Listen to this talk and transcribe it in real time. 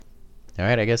All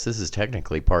right, I guess this is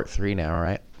technically part 3 now,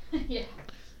 right? Yeah.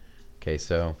 Okay,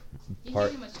 so You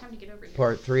part didn't give me much time to get over here.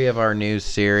 part 3 of our new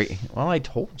series. Well, I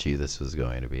told you this was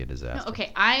going to be a No, disaster.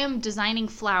 okay, I am designing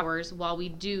flowers while we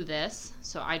do this,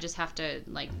 so I just have to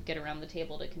get around the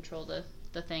table to control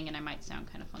the thing, and I might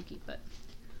sound kind of funky, but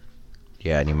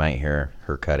Yeah, and you might hear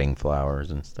her cutting flowers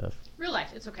and stuff. real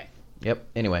life, it's okay. Yep.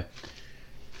 Anyway.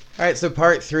 All right, so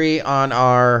part 3 on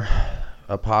our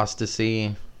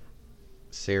apostasy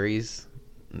series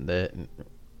that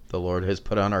the Lord has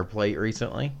put on our plate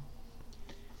recently.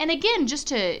 And again, just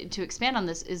to expand on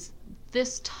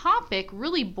this topic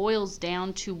really boils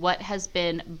down to what has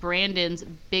been Brandon's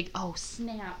big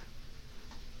snap.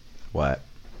 What?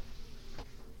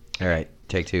 All right,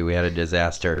 take 2. We had a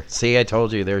disaster. See, I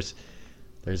told you there's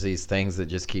these things that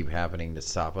just keep happening to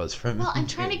stop us from. Well, I'm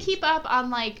trying to keep up on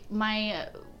my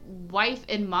wife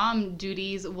and mom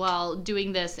duties while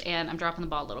doing this, and I'm dropping the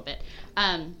ball a little bit.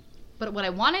 But what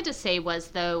I wanted to say was,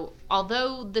 though,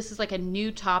 although this is a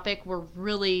new topic, we're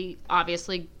really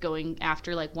obviously going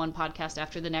after one podcast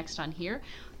after the next on here.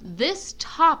 This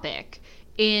topic,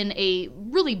 in a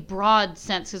really broad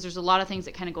sense, because there's a lot of things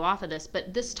that kind of go off of this,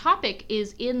 but this topic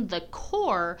is in the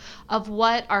core of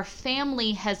what our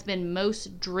family has been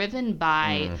most driven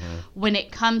by when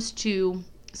it comes to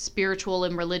spiritual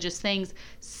and religious things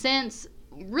since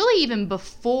really even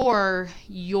before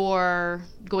you're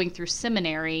going through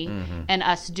seminary and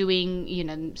us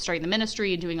doing, starting the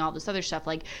ministry and doing all this other stuff.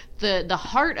 The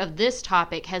heart of this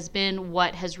topic has been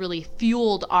what has really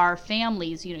fueled our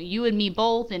families, you and me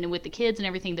both, and with the kids and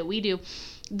everything that we do.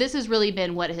 This has really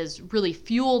been what has really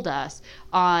fueled us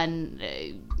on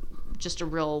just a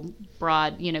real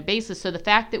broad, basis. So the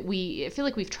fact that I feel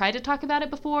like we've tried to talk about it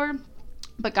before,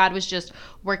 but God was just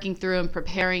working through and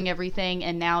preparing everything.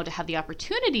 And now to have the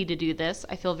opportunity to do this,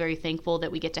 I feel very thankful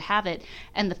that we get to have it.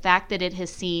 And the fact that it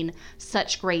has seen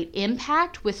such great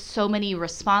impact with so many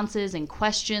responses and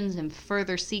questions and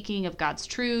further seeking of God's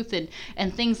truth and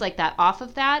things like that off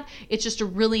of that, it's just a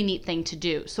really neat thing to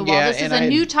do. So while this is a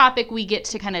new topic we get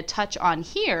to kind of touch on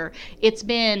here, it's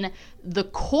been the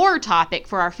core topic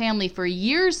for our family for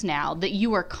years now that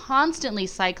you are constantly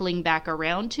cycling back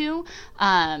around to.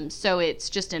 So it's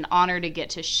just an honor to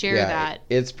get to share that.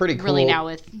 It's pretty cool. Really now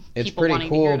with people wanting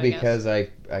to hear it, because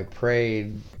I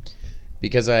prayed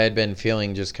because I had been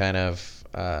feeling just kind of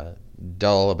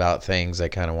dull about things. I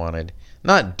kind of wanted,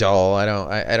 not dull. I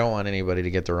don't want anybody to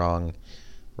get the wrong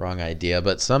idea,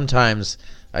 but sometimes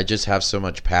I just have so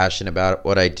much passion about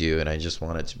what I do, and I just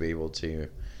want it to be able to.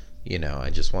 I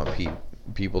just want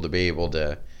people to be able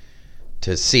to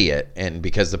see it, and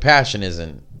because the passion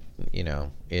isn't,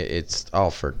 it's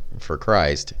all for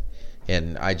Christ,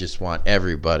 and I just want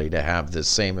everybody to have the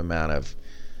same amount of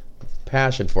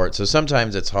passion for it. So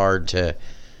sometimes it's hard to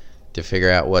figure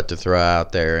out what to throw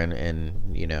out there,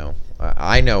 and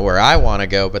I know where I want to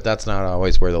go, but that's not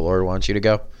always where the Lord wants you to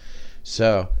go.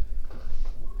 So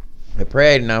I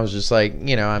prayed, and I was just like,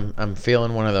 I'm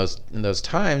feeling one of those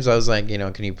times. I was like,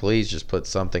 can you please just put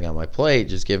something on my plate?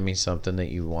 Just give me something that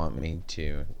you want me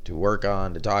to work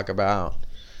on, to talk about,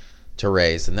 to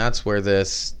raise. And that's where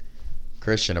this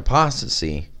Christian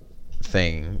apostasy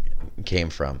thing came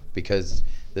from, because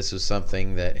this was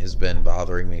something that has been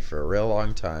bothering me for a real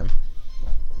long time.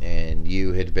 And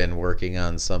you had been working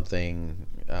on something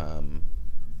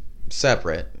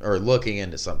separate, or looking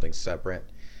into something separate.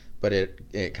 But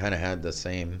it kind of had the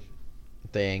same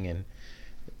thing, and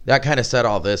that kind of set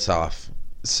all this off.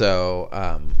 So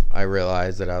I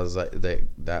realized that I was like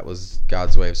that was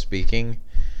God's way of speaking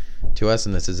to us,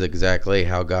 and this is exactly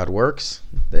how God works.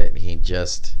 That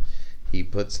He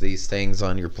puts these things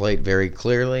on your plate very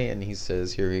clearly, and He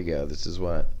says, "Here you go. This is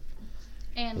what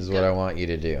I want you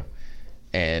to do."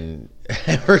 And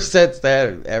ever since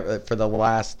that, for the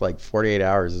last 48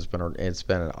 hours, it's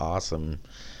been an awesome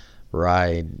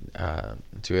ride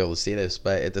to be able to see this.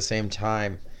 But at the same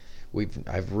time,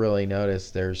 I've really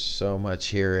noticed there's so much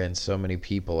here, and so many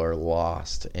people are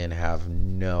lost and have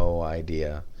no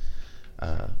idea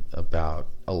about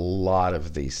a lot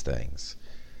of these things,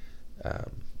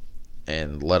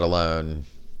 and let alone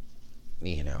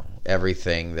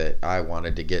everything that I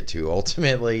wanted to get to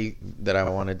ultimately, that I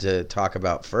wanted to talk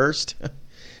about first,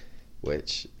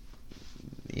 which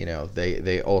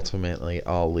they ultimately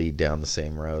all lead down the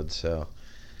same road. So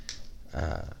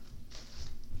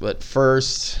but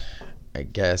first, I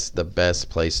guess the best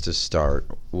place to start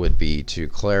would be to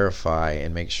clarify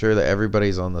and make sure that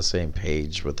everybody's on the same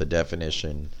page with the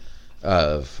definition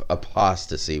of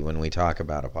apostasy when we talk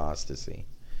about apostasy.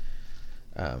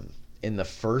 In the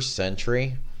first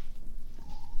century,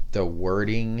 the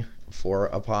wording for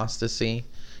apostasy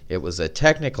It was a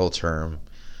technical term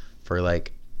for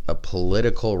like a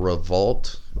political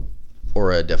revolt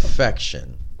or a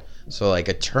defection. So like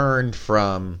a turn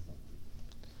from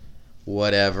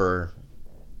whatever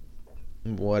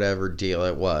deal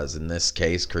it was. In this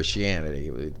case, Christianity.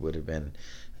 It would have been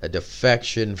a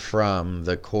defection from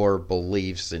the core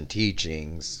beliefs and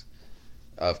teachings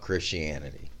of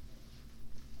Christianity.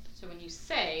 So when you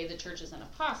say the church is an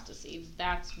apostasy,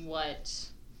 that's what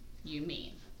you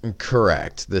mean.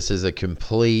 Correct. This is a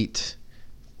complete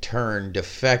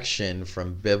defection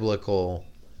from biblical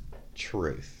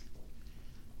truth.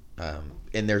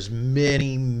 And there's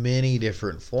many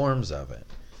different forms of it.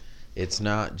 It's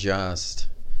not just,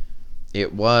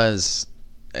 it was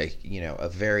a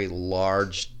very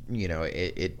large,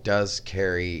 it does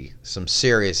carry some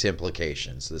serious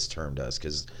implications, this term does,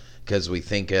 because we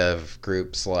think of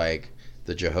groups like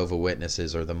the Jehovah's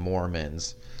Witnesses or the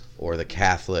Mormons or the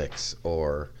Catholics,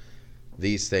 or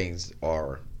these things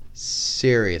are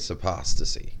serious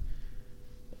apostasy.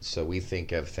 So we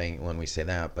think of when we say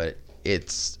that, but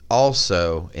it's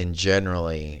also, and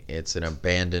generally, it's an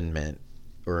abandonment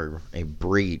or a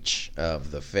breach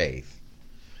of the faith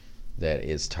that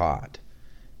is taught.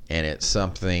 And it's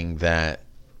something that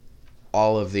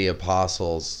all of the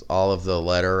apostles, all of the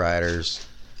letter writers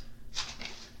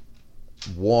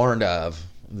warned of,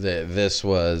 that this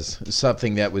was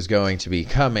something that was going to be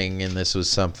coming, and this was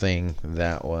something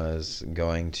that was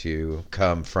going to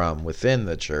come from within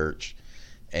the church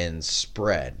and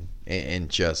spread, and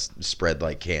just spread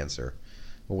like cancer,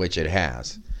 which it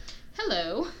has.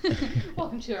 Hello.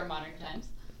 Welcome to our modern times.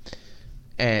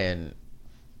 And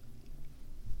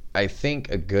I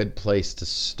think a good place to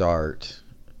start,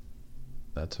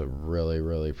 that's a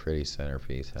really pretty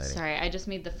centerpiece, Heidi. Sorry, I just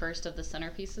made the first of the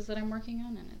centerpieces that I'm working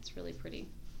on, and it's really pretty.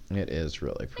 It is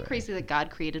really pretty. Isn't it crazy that God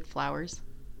created flowers?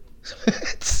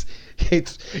 it's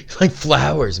like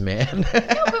flowers, man. No,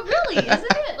 but really, isn't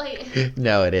it? Like,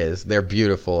 no, it is. They're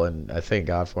beautiful, and I thank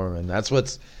God for them. And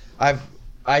that's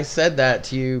I said that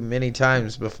to you many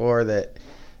times before, that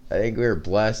I think we're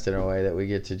blessed in a way that we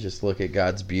get to just look at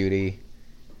God's beauty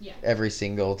every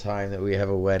single time that we have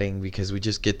a wedding, because we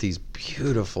just get these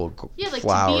beautiful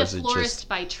flowers. To be a florist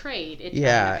by trade.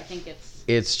 I think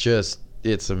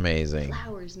it's amazing.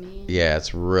 Flowers, man. Yeah,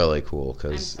 it's really cool,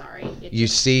 because you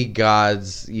see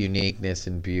God's uniqueness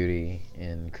and beauty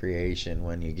in creation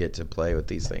when you get to play with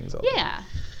these things all day. Yeah.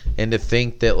 And to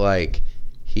think that, like,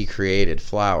 he created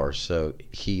flowers, so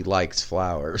he likes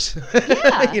flowers.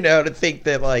 Yeah. To think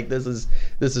that, like, this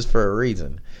is for a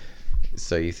reason.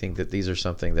 So you think that these are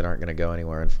something that aren't going to go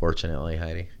anywhere, unfortunately,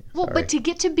 Heidi. Well, but to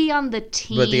get to be on the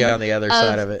team, on the other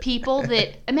side of it, people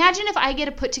that imagine if I get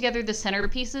to put together the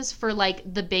centerpieces for like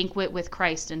the banquet with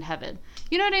Christ in heaven.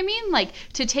 You know what I mean? Like,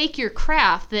 to take your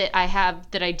craft that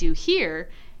I do here,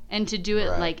 and to do it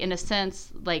like in a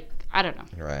sense, like, I don't know.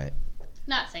 Right.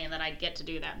 Not saying that I get to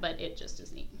do that, but it just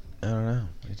is neat. I don't know.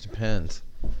 It depends.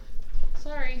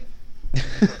 Sorry.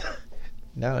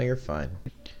 No, you're fine.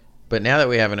 But now that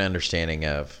we have an understanding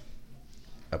of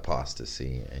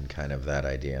apostasy and kind of that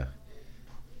idea,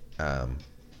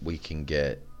 we can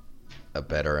get a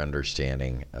better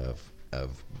understanding of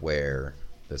where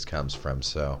this comes from.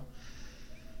 So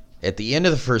at the end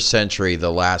of the first century, the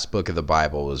last book of the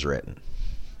Bible was written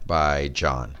by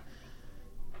John.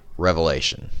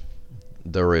 Revelation,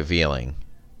 the revealing.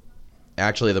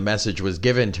 Actually, the message was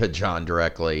given to John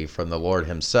directly from the Lord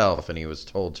himself, and he was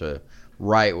told to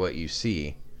write what you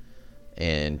see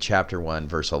in chapter 1,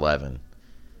 verse 11.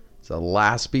 So the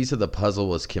last piece of the puzzle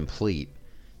was complete.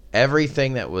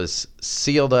 Everything that was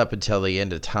sealed up until the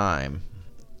end of time,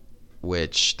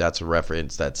 which that's a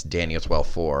reference, that's Daniel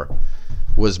 12:4,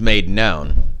 was made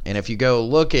known. And if you go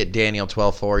look at Daniel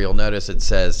 12:4, you'll notice it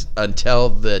says, until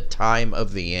the time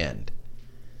of the end.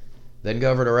 Then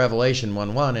go over to Revelation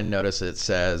 1:1 and notice it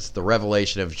says, the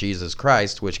revelation of Jesus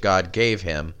Christ, which God gave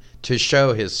him to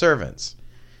show his servants.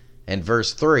 And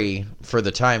verse 3, for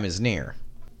the time is near.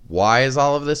 Why is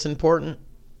all of this important?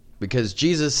 Because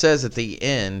Jesus says at the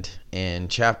end in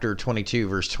chapter 22,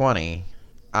 verse 20,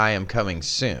 I am coming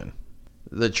soon.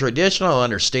 The traditional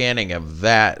understanding of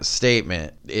that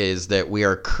statement is that we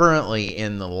are currently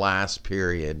in the last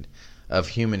period of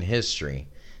human history,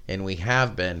 and we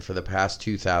have been for the past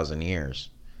 2,000 years.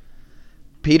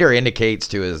 Peter indicates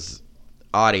to his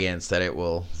audience that it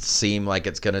will seem like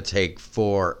it's going to take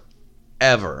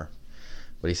forever.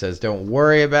 But he says, don't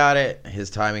worry about it.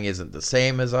 His timing isn't the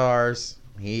same as ours.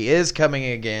 He is coming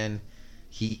again.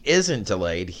 He isn't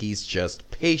delayed. He's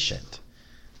just patient.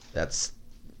 That's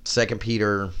 2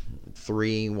 Peter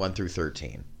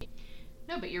 3:1-13.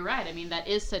 No, but you're right. I mean, that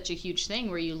is such a huge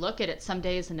thing where you look at it some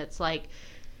days and it's like,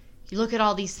 you look at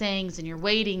all these things and you're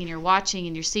waiting and you're watching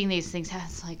and you're seeing these things.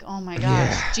 It's like, oh my gosh,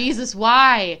 Yeah. Jesus,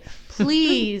 why?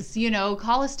 Please,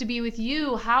 call us to be with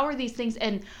you. How are these things?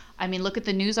 And I mean, look at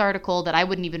the news article that I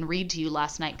wouldn't even read to you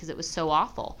last night because it was so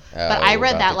awful. But I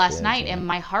read about that the last kids, night yeah. and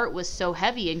my heart was so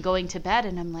heavy, and going to bed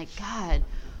and I'm like, God,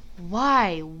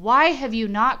 why? Why have you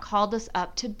not called us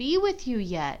up to be with you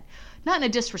yet? Not in a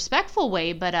disrespectful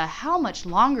way, but how much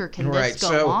longer can this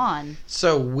go on?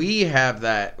 So we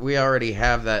already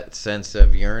have that sense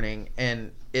of yearning,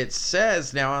 and it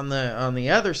says now on the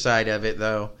other side of it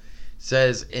though,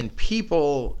 says in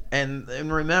people, and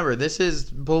remember, this is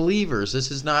believers,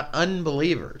 this is not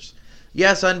unbelievers.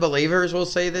 Yes, unbelievers will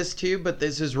say this too, but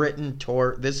this is written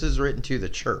to the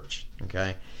church.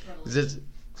 Okay,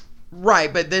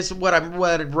 right, but this what I'm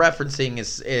referencing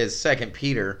is Second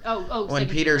Peter. Oh, when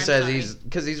 2 Peter Peter, says I'm he's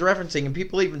referencing, and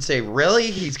people even say, "Really,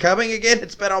 he's coming again?"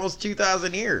 It's been almost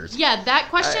 2,000 years. Yeah, that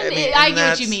question, I I get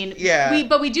what you mean. Yeah,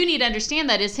 but we do need to understand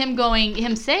that is him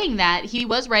saying that he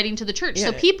was writing to the church. Yeah.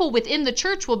 So people within the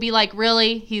church will be like,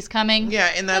 "Really, he's coming?"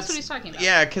 Yeah, and that's what he's talking about.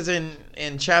 Yeah, because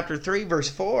in chapter 3, verse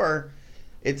 4,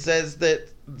 it says that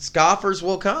scoffers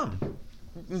will come,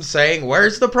 saying,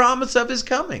 "Where's the promise of his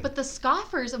coming?" But the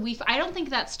scoffers, I don't think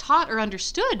that's taught or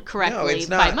understood correctly No, it's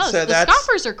by not. most. So The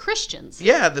scoffers are Christians.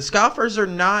 Yeah, the scoffers are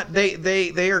not.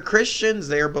 They are Christians.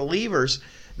 They are believers.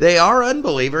 They are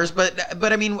unbelievers. But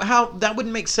I mean, how that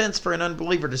wouldn't make sense for an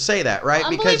unbeliever to say that, right?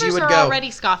 Unbelievers Because you would are go, already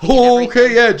scoffing. "Oh, at okay,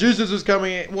 everything. yeah, Jesus is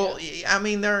coming." Well, I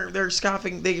mean, they're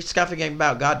scoffing. They're scoffing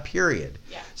about God. Period.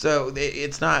 Yeah. So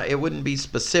it's not. It wouldn't be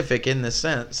specific in this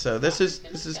sense. So this is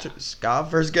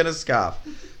scoffers gonna scoff.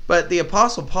 But the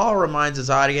Apostle Paul reminds his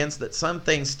audience that some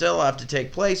things still have to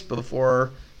take place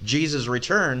before Jesus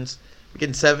returns.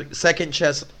 In Second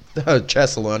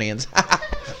Thessalonians.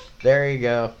 There you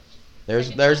go.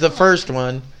 There's the first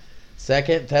one.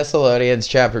 2 Thessalonians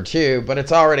chapter 2, but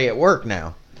it's already at work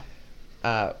now.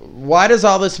 Why does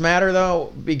all this matter,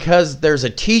 though? Because there's a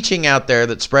teaching out there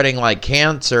that's spreading like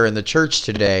cancer in the church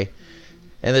today.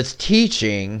 And this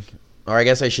teaching, or I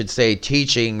guess I should say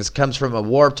teachings, comes from a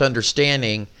warped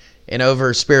understanding and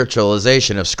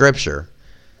over-spiritualization of Scripture.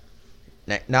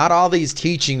 Not all these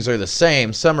teachings are the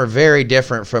same. Some are very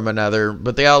different from another,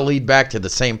 but they all lead back to the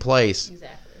same place.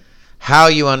 Exactly. How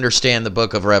you understand the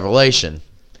book of Revelation.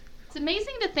 It's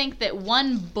amazing to think that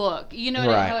one book,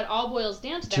 Right. how it all boils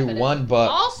down to that. To but one it's book.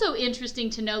 Also interesting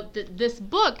to note that this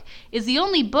book is the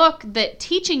only book that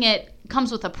teaching it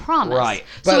comes with a promise. Right.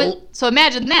 So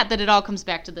imagine that it all comes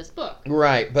back to this book.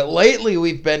 Right, but lately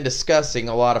we've been discussing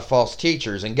a lot of false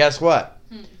teachers, and guess what?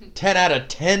 10 out of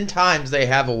 10 times they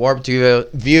have a warped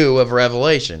view of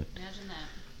Revelation. Imagine that.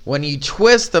 When you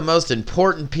twist the most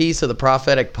important piece of the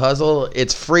prophetic puzzle,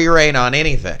 it's free reign on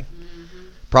anything.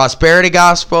 Prosperity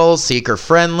gospel,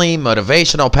 seeker-friendly,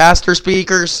 motivational pastor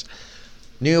speakers,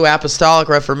 New Apostolic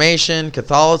Reformation,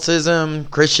 Catholicism,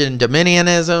 Christian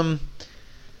Dominionism.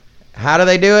 How do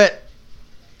they do it?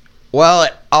 Well,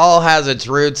 it all has its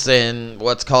roots in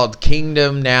what's called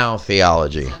Kingdom Now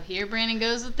theology. So here Brandon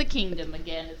goes with the kingdom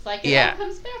again. It's like it Yeah. all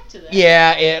comes back to that.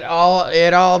 Yeah, it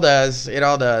all does. It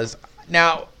all does.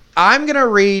 Now, I'm going to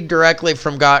read directly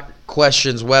from Got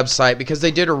Questions website because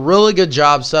they did a really good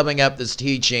job summing up this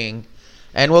teaching.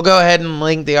 And we'll go ahead and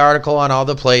link the article on all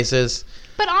the places.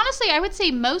 But honestly, I would say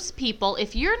most people,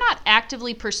 if you're not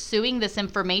actively pursuing this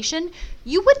information,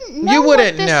 you wouldn't know You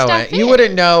wouldn't what this know stuff it. is. You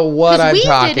wouldn't know what 'Cause I'm we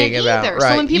talking didn't about. either.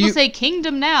 Right. So when people You- say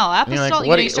kingdom now, You're like, apostolic,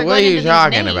 what you start are going you into these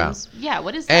talking names. about? Yeah,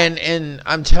 what is that? And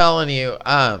I'm telling you,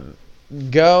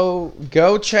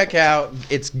 go check out.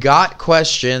 It's Got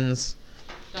Questions.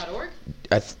 .org?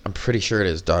 I'm pretty sure it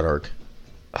is .org.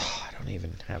 Oh, I don't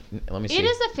even have. Let me see. It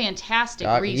is a fantastic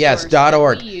resource. Yes, that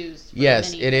 .org. we use for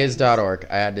Yes, many it is things. .org.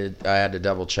 I had to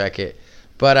double check it,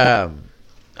 but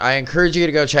I encourage you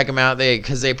to go check them out.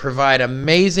 Because they provide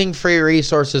amazing free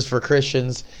resources for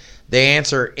Christians. They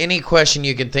answer any question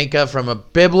you can think of from a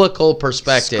biblical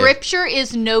perspective. Scripture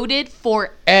is noted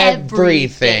for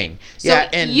Everything. So Yeah,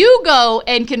 and you go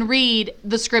and can read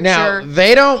the scripture. now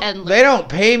they don't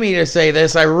pay me to say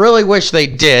this. I really wish they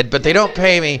did, but they don't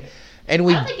pay me. And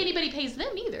we I don't think anybody pays them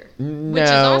either. No, Which is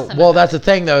awesome. well, that's the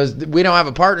thing, though. Is we don't have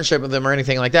a partnership with them or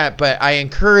anything like that. But I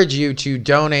encourage you to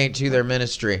donate to their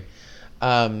ministry.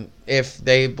 If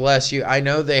they bless you, I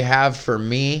know they have for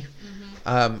me.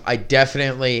 I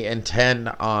definitely intend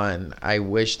on. I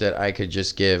wish that I could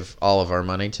just give all of our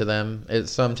money to them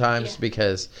sometimes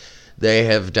because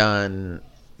they've done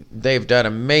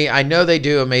amazing. I know they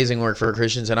do amazing work for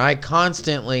Christians, and I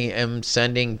constantly am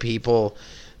sending people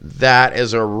that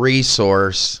as a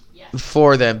resource. Yes.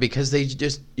 for them, because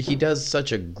he does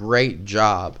such a great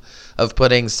job of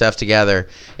putting stuff together.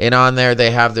 And on there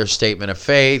they have their statement of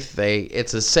faith.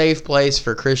 It's a safe place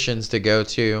for Christians to go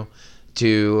to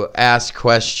ask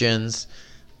questions.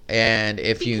 And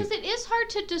because it is hard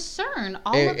to discern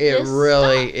all of this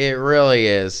stuff. It really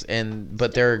is.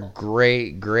 But they're a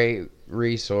great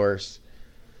resource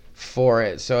for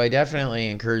it. So I definitely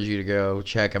encourage you to go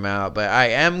check them out. But I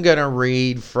am going to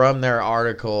read from their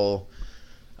article,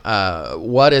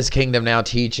 what is Kingdom Now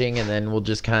teaching? And then we'll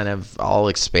just I'll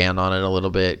expand on it a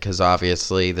little bit, because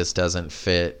obviously this doesn't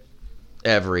fit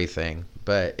everything.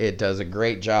 But it does a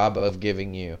great job of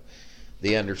giving you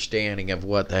the understanding of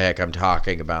what the heck I'm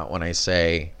talking about when I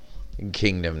say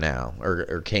Kingdom Now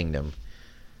or Kingdom.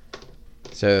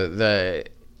 So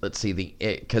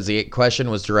because the question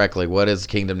was directly, what is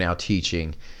Kingdom Now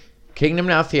teaching? Kingdom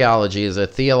Now theology is a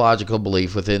theological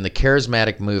belief within the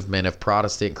charismatic movement of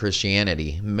Protestant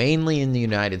Christianity, mainly in the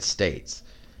United States.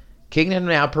 Kingdom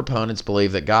Now proponents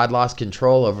believe that God lost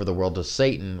control over the world to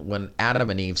Satan when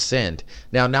Adam and Eve sinned.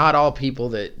 Now, not all people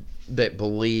that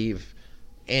believe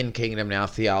in Kingdom Now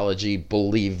theology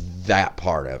believe that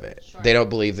part of it. Sure. They don't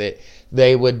believe that.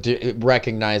 They would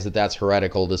recognize that that's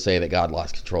heretical to say that God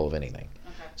lost control of anything.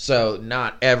 Okay. So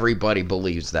not everybody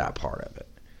believes that part of it.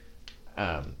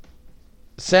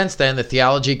 Since then, the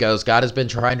theology goes, God has been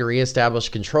trying to reestablish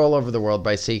control over the world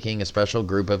by seeking a special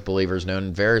group of believers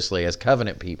known variously as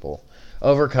covenant people,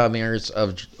 overcomers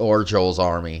or Joel's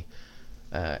army.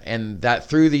 And that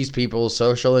through these people,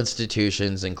 social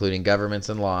institutions, including governments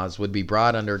and laws, would be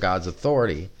brought under God's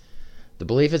authority. The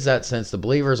belief is that since the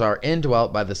believers are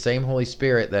indwelt by the same Holy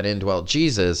Spirit that indwelt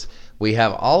Jesus, we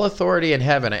have all authority in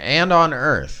heaven and on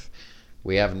earth.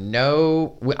 We have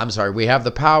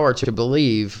the power to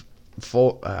believe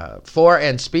for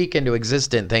and speak into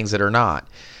existent things that are not.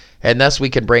 And thus we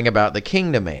can bring about the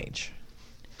kingdom age.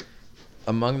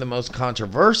 Among the most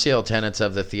controversial tenets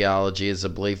of the theology is the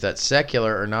belief that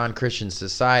secular or non-Christian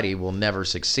society will never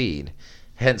succeed.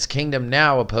 Hence, Kingdom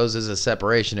Now opposes a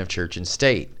separation of church and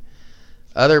state.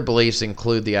 Other beliefs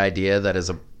include the idea that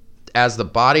as the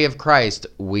body of Christ,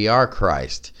 we are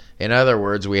Christ. In other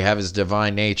words, we have his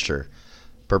divine nature.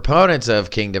 Proponents of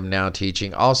Kingdom Now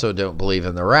teaching also don't believe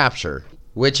in the rapture,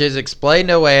 which is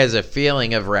explained away as a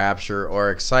feeling of rapture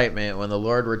or excitement when the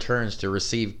Lord returns to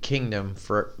receive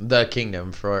the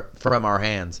kingdom from our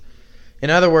hands. In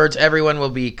other words, everyone will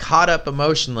be caught up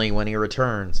emotionally when he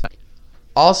returns.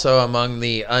 Also among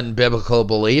the unbiblical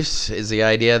beliefs is the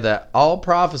idea that all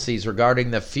prophecies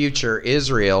regarding the future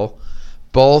Israel,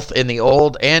 both in the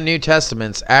Old and New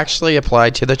Testaments, actually apply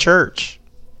to the church.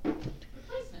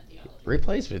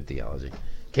 Replacement theology.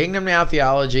 Kingdom Now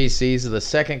theology sees the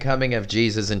second coming of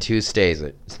Jesus in two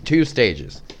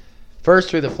stages. First,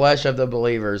 through the flesh of the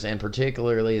believers, and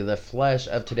particularly the flesh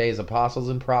of today's apostles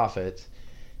and prophets,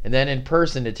 and then in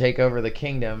person to take over the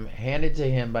kingdom handed to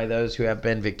him by those who have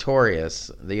been victorious,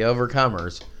 the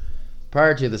overcomers.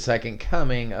 Prior to the second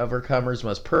coming, overcomers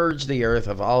must purge the earth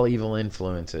of all evil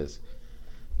influences.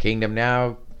 Kingdom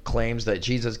Now claims that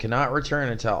Jesus cannot return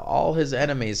until all his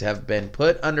enemies have been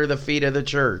put under the feet of the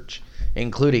church,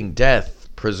 including death,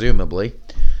 presumably.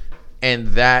 And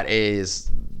that is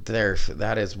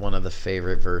one of the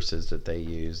favorite verses that they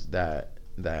use, that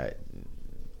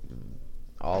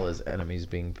all his enemies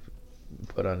being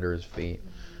put under his feet.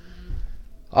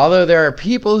 Although there are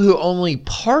people who only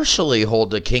partially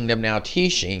hold to Kingdom Now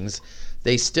teachings,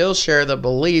 they still share the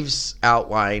beliefs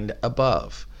outlined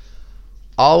above,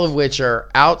 all of which are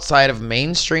outside of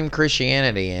mainstream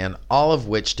Christianity and all of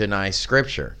which deny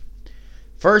Scripture.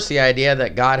 First, the idea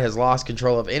that God has lost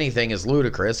control of anything is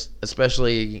ludicrous,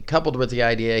 especially coupled with the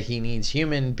idea he needs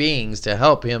human beings to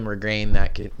help him regain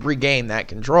that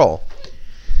control.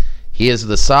 He is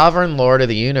the sovereign Lord of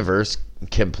the universe,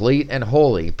 complete and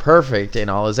holy, perfect in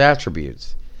all his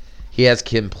attributes. He has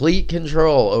complete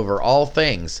control over all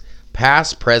things,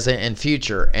 past, present, and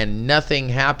future, and nothing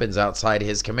happens outside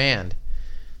his command.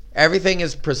 Everything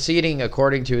is proceeding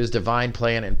according to his divine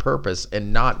plan and purpose,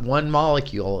 and not one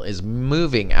molecule is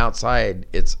moving outside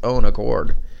its own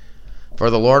accord. For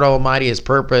the Lord Almighty has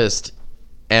purposed,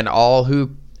 and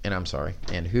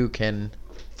who can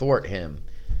thwart him?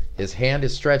 His hand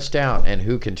is stretched out, and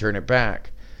who can turn it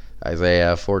back?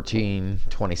 Isaiah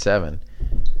 14:27.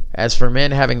 As for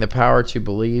men having the power to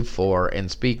believe for and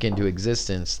speak into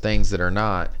existence things that are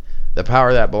not, the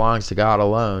power that belongs to God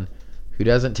alone, who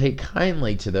doesn't take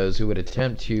kindly to those who would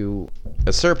attempt to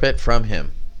usurp it from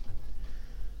him.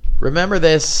 Remember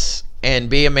this and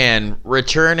be a man.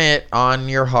 Return it on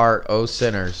your heart, O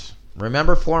sinners.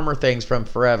 Remember former things from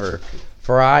forever.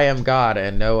 For I am God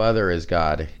and no other is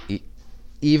God.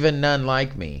 even none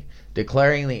like me,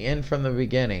 declaring the end from the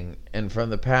beginning, and from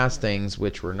the past things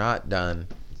which were not done,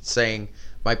 saying,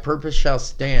 my purpose shall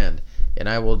stand, and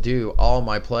I will do all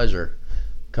my pleasure,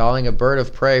 calling a bird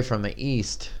of prey from the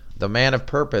east, the man of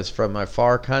purpose from my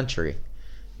far country.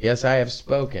 Yes, I have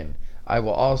spoken. I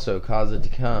will also cause it to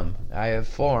come. I have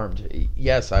formed.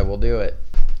 Yes, I will do it.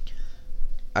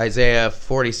 Isaiah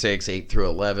 46, 8 through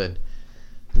 11.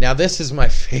 Now, this is my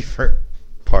favorite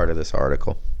part of this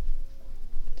article.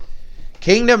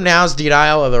 Kingdom Now's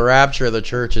denial of the rapture of the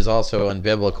church is also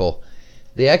unbiblical.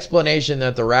 The explanation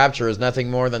that the rapture is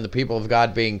nothing more than the people of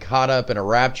God being caught up in a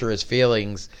rapturous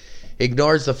feelings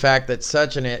ignores the fact that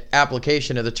such an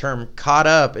application of the term caught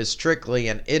up is strictly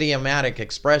an idiomatic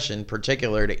expression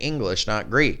particular to English, not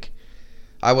Greek.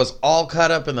 I was all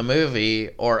caught up in the movie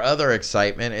or other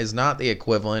excitement is not the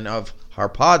equivalent of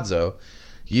harpazo,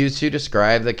 used to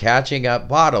describe the catching up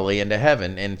bodily into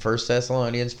heaven in 1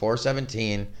 Thessalonians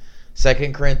 4:17,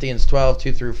 2 Corinthians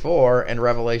 12:2 through 4, and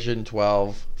Revelation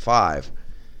 12:5.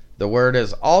 The word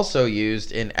is also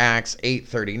used in Acts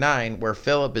 8:39, where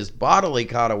Philip is bodily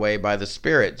caught away by the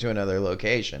Spirit to another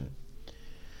location.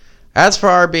 As for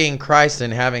our being Christ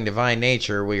and having divine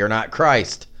nature, we are not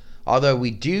Christ, although we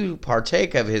do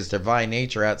partake of his divine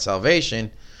nature at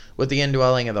salvation with the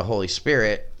indwelling of the Holy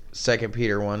Spirit, 2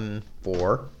 Peter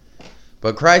 1:4.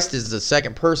 But Christ is the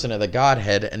second person of the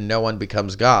Godhead, and no one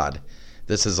becomes God.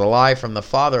 This is a lie from the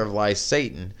father of lies,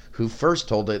 Satan, who first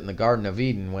told it in the Garden of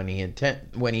Eden when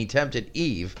he tempted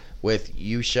Eve with,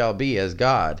 you shall be as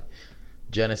God,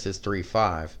 Genesis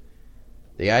 3:5.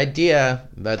 The idea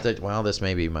that this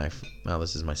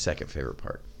is my second favorite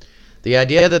part. The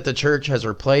idea that the church has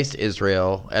replaced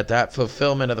Israel at that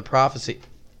fulfillment of the prophecy,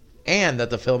 and that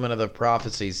the fulfillment of the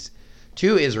prophecies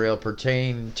to Israel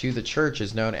pertain to the church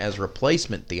is known as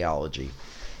replacement theology,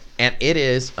 and it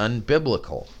is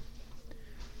unbiblical.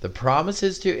 The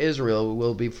promises to Israel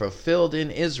will be fulfilled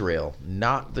in Israel,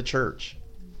 not the church.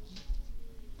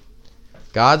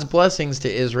 God's blessings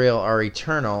to Israel are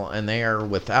eternal, and they are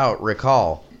without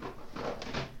recall.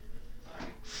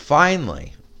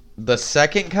 Finally, the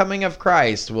second coming of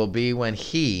Christ will be when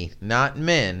he, not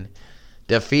men,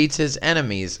 defeats his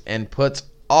enemies and puts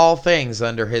all things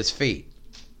under his feet.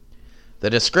 The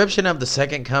description of the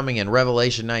second coming in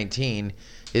Revelation 19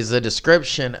 is the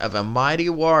description of a mighty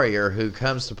warrior who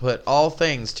comes to put all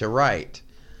things to right,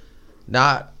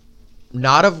 not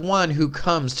of one who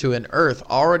comes to an earth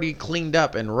already cleaned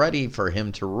up and ready for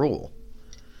him to rule.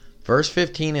 Verse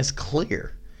 15 is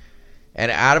clear.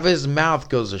 And out of his mouth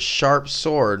goes a sharp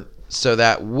sword, so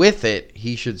that with it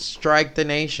he should strike the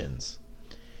nations,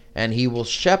 and he will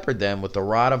shepherd them with the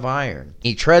rod of iron.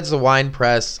 He treads the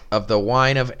winepress of the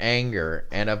wine of anger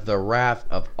and of the wrath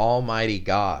of Almighty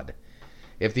God.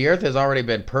 If the earth has already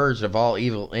been purged of all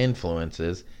evil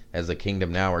influences, as the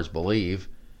Kingdom Nowers believe,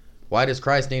 why does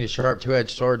Christ need a sharp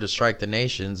two-edged sword to strike the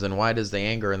nations, and why does the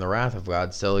anger and the wrath of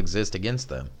God still exist against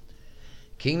them?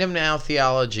 Kingdom Now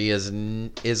theology is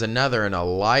another in a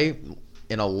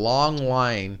long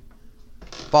line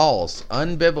false,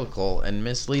 unbiblical, and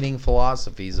misleading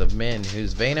philosophies of men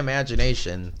whose vain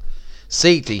imagination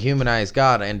seek to humanize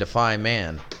God and defy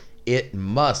man. It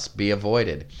must be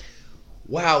avoided.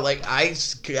 Wow, like I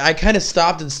kind of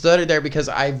stopped and stuttered there because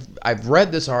I've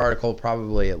read this article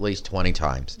probably at least 20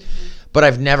 times, but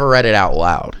I've never read it out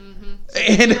loud.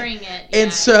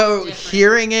 So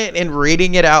hearing it and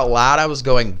reading it out loud, I was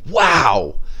going,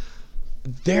 wow,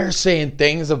 they're saying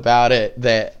things about it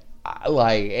that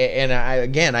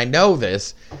I know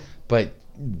this, but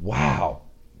wow,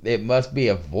 it must be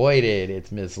avoided.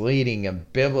 It's misleading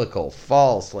and biblical,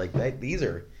 false.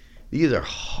 These are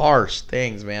harsh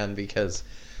things, man, because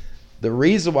the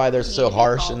reason why they're so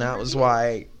harsh, and that was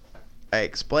why I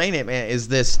explain it, man, is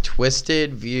this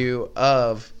twisted view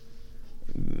of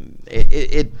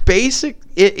it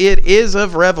is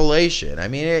of Revelation. I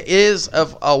mean, it is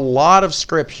of a lot of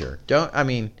Scripture.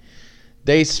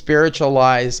 They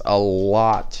spiritualize a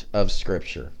lot of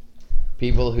Scripture.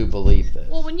 People who believe this.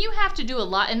 Well, when you have to do a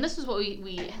lot, and this is what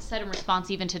we said in response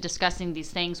even to discussing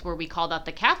these things, where we called out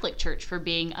the Catholic Church for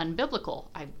being unbiblical.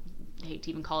 I hate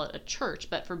to even call it a church,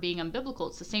 but for being unbiblical.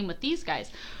 It's the same with these guys.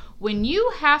 When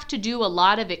you have to do a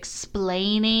lot of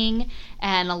explaining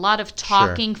and a lot of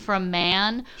talking from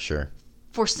man,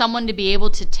 for someone to be able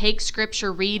to take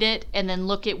Scripture, read it, and then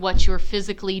look at what you're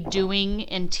physically doing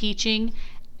and teaching,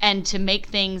 and to make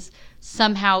things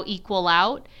somehow equal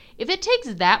out, if it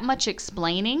takes that much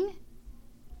explaining,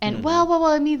 and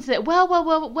it means that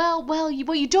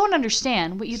you don't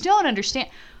understand. What you don't understand.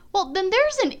 Well, then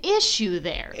there's an issue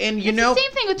there. And it's the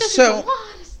same thing with this.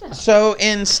 So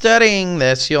in studying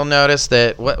this, you'll notice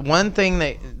that one thing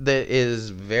that is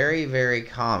very, very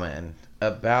common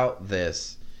about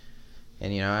this,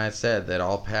 and I said that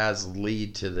all paths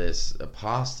lead to this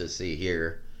apostasy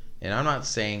here, and I'm not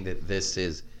saying that this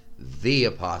is the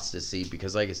apostasy,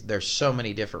 because there's so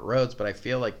many different roads, but I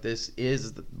feel like this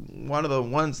is one of the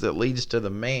ones that leads to the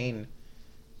main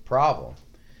problem.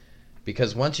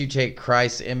 Because once you take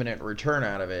Christ's imminent return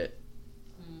out of it,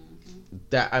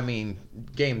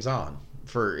 game's on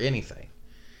for anything.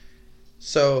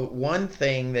 So one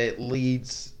thing that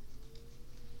leads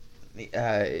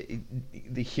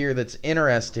here that's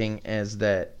interesting is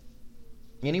that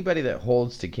anybody that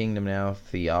holds to Kingdom Now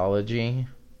theology,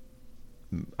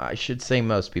 I should say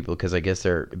most people, because I guess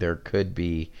there could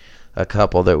be a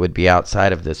couple that would be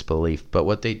outside of this belief, but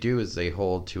what they do is they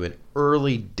hold to an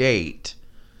early date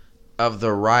of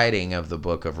the writing of the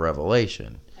book of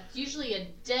Revelation. That's usually a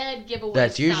dead giveaway.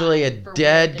 That's usually a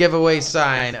dead giveaway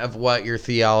sign of what your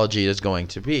theology is going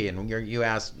to be. And you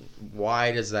ask,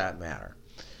 why does that matter?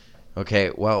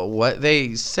 Okay, well, what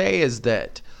they say is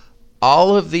that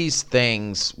all of these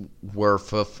things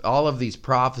all of these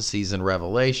prophecies in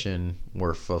Revelation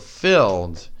were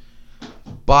fulfilled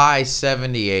by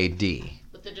 70 AD.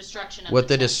 With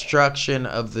the destruction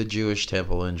of the Jewish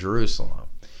temple in Jerusalem.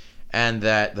 And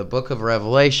that the book of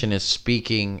Revelation is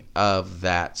speaking of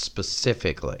that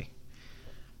specifically.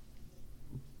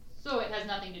 So it has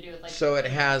nothing to do with So it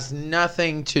has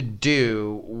nothing to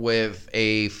do with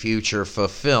a future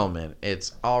fulfillment.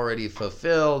 It's already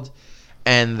fulfilled,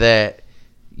 and that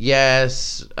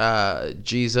yes,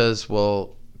 Jesus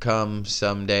will come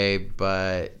someday,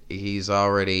 but he's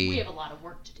already. We have a lot of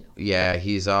work to do. Yeah,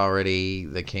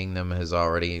 the kingdom has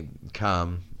already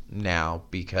come now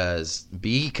because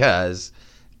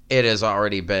it has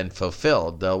already been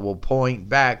fulfilled. They will point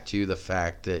back to the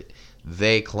fact that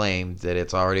they claim that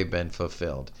it's already been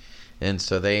fulfilled, and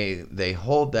so they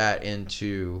hold that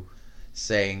into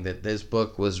saying that this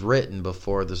book was written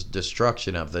before the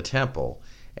destruction of the temple,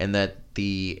 and that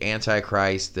the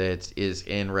Antichrist that is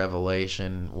in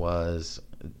Revelation was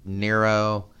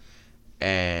Nero,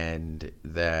 and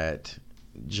that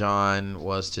John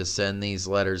was to send these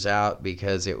letters out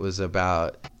because it was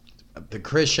about the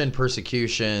Christian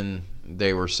persecution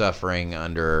they were suffering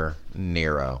under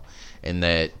Nero, and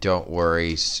that don't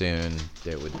worry, soon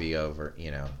it would be over,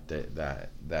 that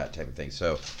type of thing.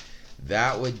 So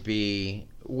that would be,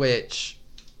 which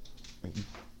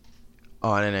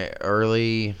on an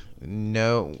early,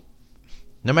 no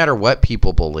matter what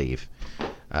people believe,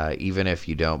 even if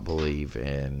you don't believe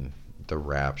in the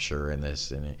rapture and this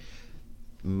and it,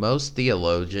 most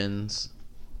theologians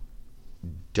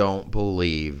don't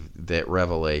believe that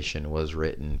Revelation was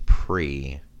written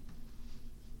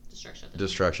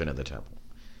pre-destruction of the temple.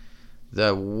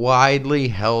 The widely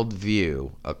held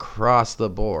view across the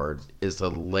board is the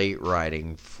late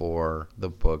writing for the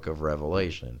book of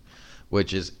Revelation,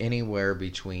 which is anywhere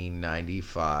between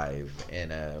 95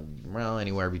 and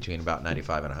anywhere between about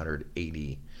 95 and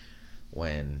 180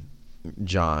 when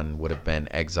John would have been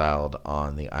exiled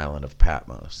on the island of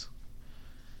Patmos.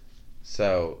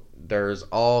 So there's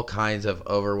all kinds of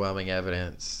overwhelming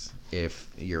evidence. If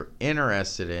you're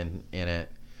interested in it,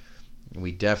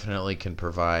 we definitely can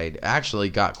provide. Actually,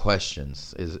 Got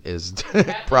Questions is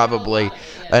probably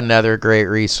another great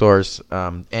resource.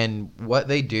 And what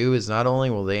they do is not only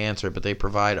will they answer it, but they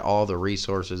provide all the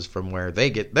resources from where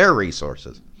they get their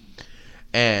resources.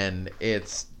 And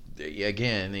it's,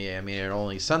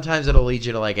 again, sometimes it'll lead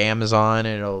you to like Amazon,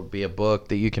 and it'll be a book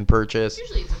that you can purchase.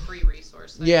 Usually it's a free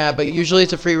resource. Yeah, but usually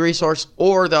it's a free resource,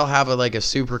 or they'll have a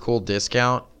super cool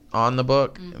discount on the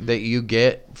book that you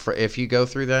get for if you go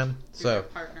through them. Your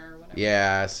partner or whatever.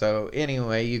 Yeah, so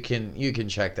anyway, you can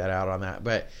check that out on that.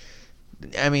 But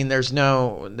there's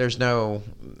no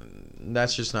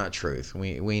that's just not truth.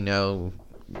 We know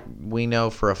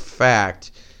for a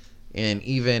fact, and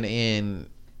even in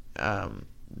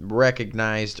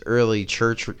recognized early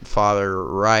church father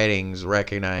writings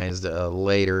recognized a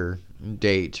later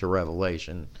date to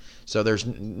Revelation. So there's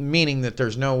meaning that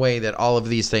there's no way that all of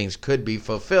these things could be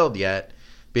fulfilled yet,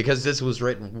 because this was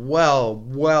written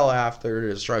well after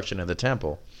the destruction of the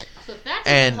temple. So if that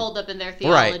doesn't hold up in their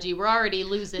theology, we're already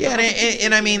losing. Yeah,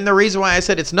 and the reason why I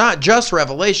said it's not just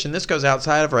Revelation, this goes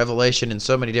outside of Revelation in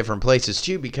so many different places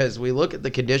too, because we look at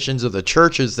the conditions of the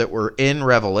churches that were in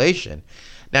Revelation.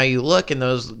 Now you look, and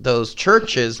those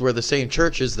churches were the same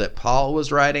churches that Paul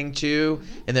was writing to,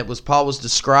 and that Paul was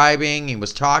describing. He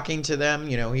was talking to them.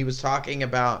 He was talking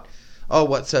about,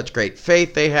 what such great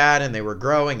faith they had, and they were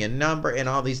growing in number, and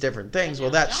all these different things. Well,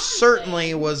 that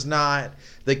certainly was not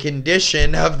the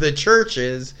condition of the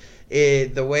churches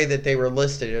the way that they were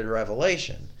listed in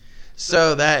Revelation.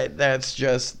 So that's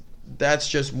just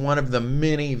one of the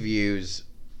many views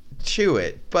to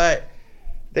it. But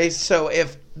if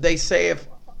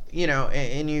you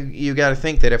got to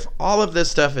think that if all of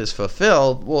this stuff is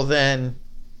fulfilled, well then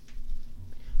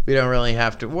we don't really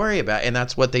have to worry about it. And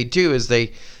that's what they do, is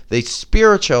they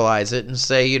spiritualize it and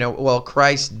say, well,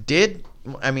 Christ did.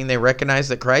 I mean, they recognize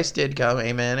that Christ did come,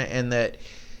 amen, and that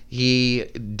he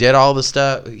did all the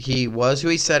stuff. He was who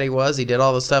he said he was. He did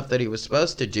all the stuff that he was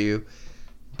supposed to do.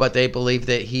 But they believe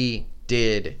that he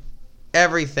did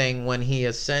everything when he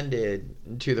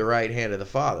ascended to the right hand of the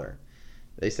Father.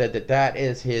 They said that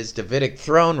is his Davidic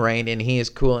throne reign, and he is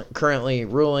currently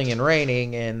ruling and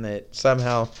reigning, and that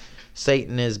somehow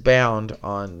Satan is bound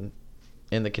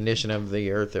in the condition of the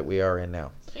earth that we are in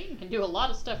now. Satan can do a lot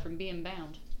of stuff from being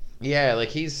bound. Yeah,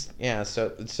 so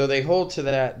they hold to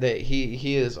that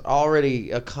he is already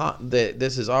that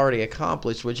this is already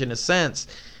accomplished, which in a sense,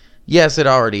 yes, it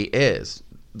already is.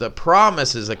 The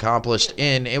promise is accomplished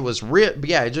it was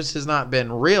it just has not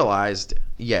been realized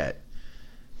yet.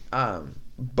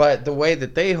 But the way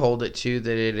that they hold it to,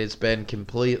 that it has been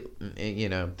complete,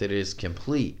 that it is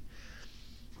complete.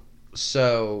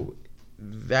 So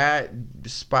that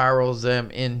spirals them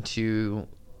into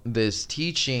this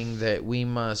teaching that we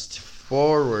must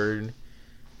forward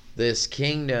this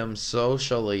kingdom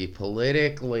socially,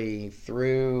 politically,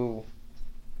 through,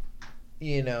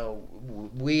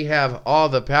 we have all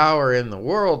the power in the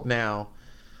world now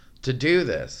to do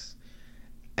this.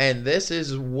 And this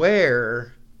is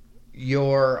where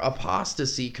your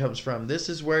apostasy comes from. This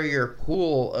is where your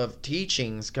pool of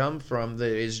teachings come from,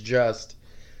 that is just,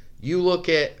 you look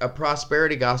at a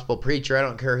prosperity gospel preacher, I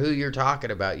don't care who you're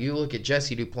talking about. You look at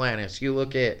Jesse Duplantis, you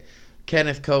look at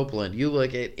Kenneth Copeland, you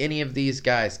look at any of these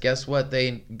guys, guess what?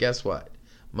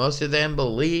 Most of them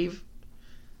believe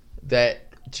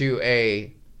that to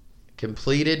a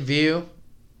completed view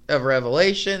of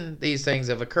Revelation, these things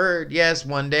have occurred. Yes,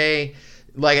 one day,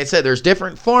 like I said, there's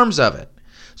different forms of it.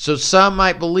 So some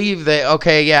might believe that,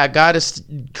 okay, yeah,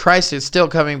 Christ is still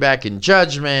coming back in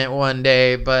judgment one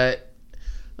day, but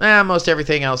most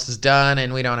everything else is done,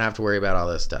 and we don't have to worry about all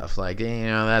this stuff. Like,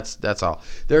 that's all.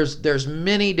 There's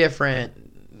many different,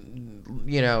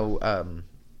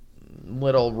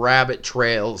 little rabbit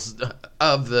trails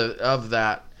of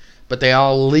that, but they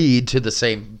all lead to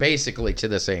basically to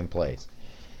the same place.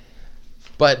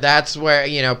 But that's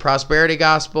where, prosperity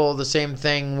gospel, the same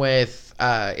thing with,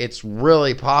 it's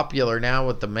really popular now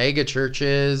with the mega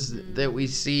churches that we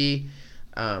see.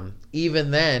 Even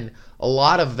then, a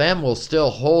lot of them will still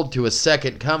hold to a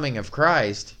second coming of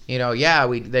Christ.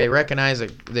 They recognize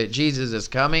that Jesus is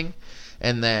coming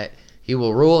and that he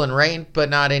will rule and reign, but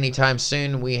not anytime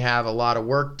soon. We have a lot of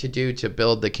work to do to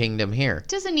build the kingdom here. It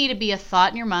doesn't need to be a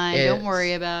thought in your mind. Don't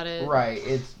worry about it. Right.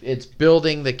 It's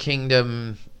building the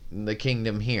kingdom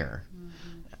here,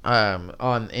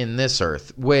 in this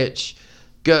earth, which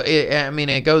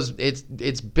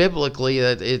it's biblically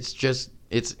that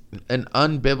it's an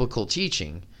unbiblical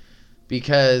teaching,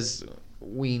 because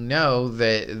we know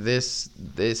that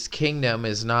this kingdom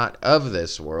is not of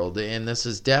this world, and this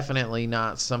is definitely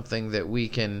not something that we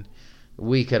could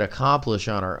accomplish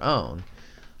on our own.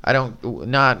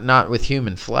 Not with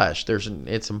human flesh.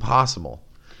 It's impossible.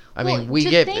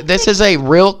 This is a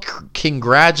real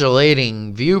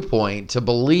congratulating viewpoint to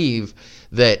believe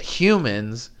that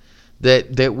humans,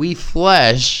 that we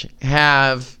flesh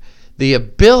have the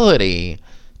ability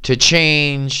to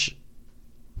change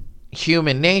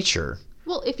human nature.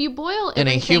 Well, if you boil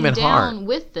everything down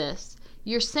with this,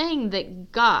 you're saying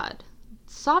that God,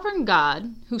 sovereign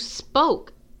God, who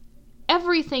spoke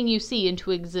everything you see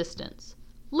into existence,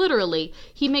 literally,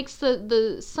 he makes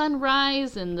the sun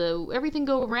rise and everything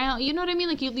go around. You know what I mean?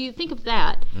 Like, you think of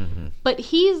that. Mm-hmm. But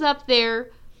he's up there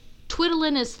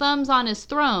twiddling his thumbs on his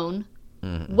throne,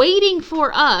 mm-hmm. waiting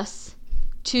for us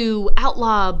to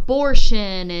outlaw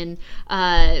abortion and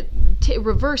to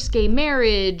reverse gay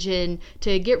marriage and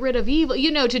to get rid of evil,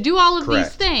 to do all of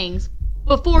these things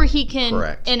before he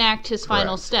can enact his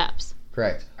final steps.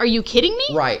 Correct. Are you kidding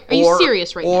me? Right. Are you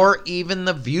serious right now? Or even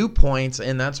the viewpoints,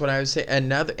 and that's what I was saying.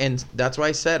 And that's why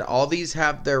I said all these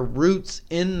have their roots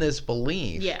in this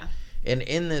belief. Yeah. And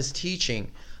in this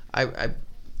teaching, and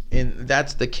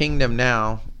that's the kingdom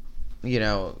now,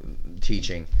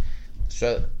 teaching.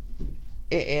 So,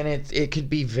 and it could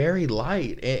be very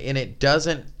light, and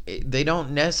they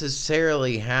don't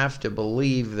necessarily have to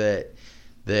believe that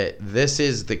this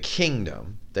is the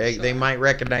kingdom. They might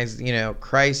recognize,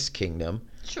 Christ's kingdom.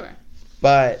 Sure.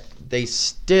 But they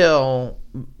still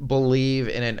believe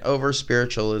in an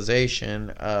over-spiritualization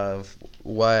of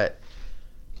what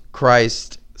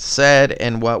Christ said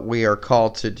and what we are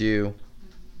called to do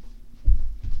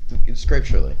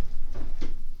scripturally.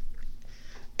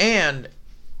 And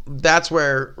that's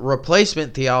where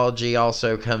replacement theology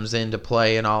also comes into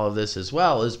play in all of this as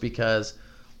well, is because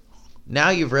now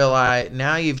you've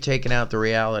taken out the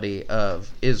reality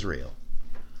of Israel.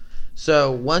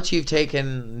 So once you've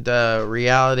taken the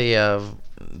reality of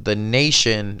the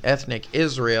nation, ethnic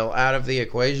Israel, out of the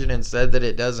equation and said that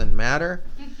it doesn't matter,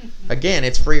 again,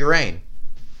 it's free reign.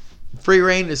 Free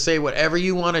reign to say whatever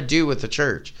you want to do with the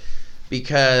church,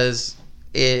 because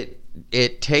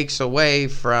it takes away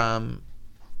from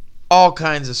all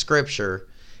kinds of scripture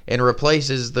and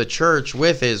replaces the church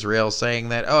with Israel, saying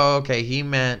that, oh, okay, he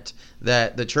meant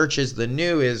that the church is the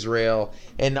new Israel,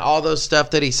 and all those stuff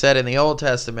that he said in the Old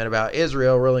Testament about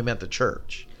Israel really meant the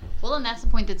church. Well, and that's the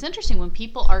point that's interesting. When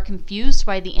people are confused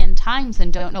by the end times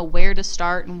and don't know where to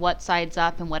start and what side's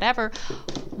up and whatever,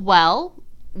 well,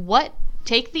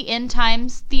 take the end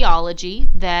times theology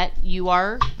that you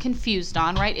are confused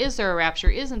on, right? Is there a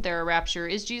rapture? Isn't there a rapture?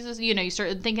 Is Jesus, you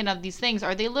start thinking of these things.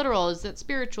 Are they literal? Is it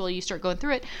spiritual? You start going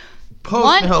through it.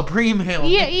 Post-mill, pre-mill.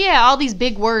 Yeah, all these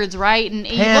big words, right? And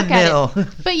you look at it.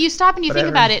 But you stop and you think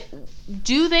about it.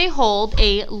 Do they hold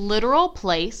a literal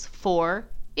place for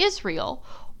Israel?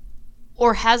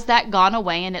 Or has that gone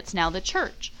away and it's now the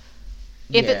church?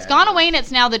 If it's gone away and it's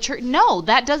now the church, no,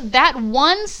 that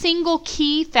one single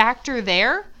key factor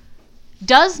there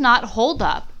does not hold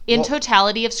up in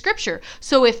totality of Scripture.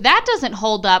 So if that doesn't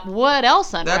hold up, what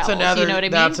else unravels? You know what I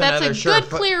mean? That's a good,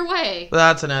 clear way.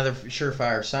 That's another sure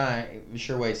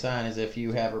way sign is if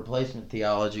you have replacement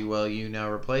theology. Well,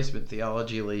 replacement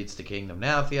theology leads to kingdom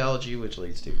now theology, which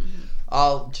leads to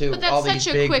all these big words. But that's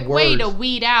such a quick way to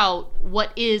weed out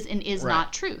what is and is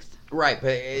not truth. Right,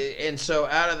 and so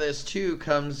out of this too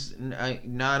comes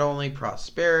not only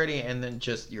prosperity and then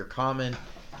just your common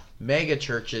mega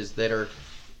churches that are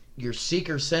your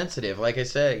seeker sensitive. Like I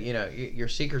said, your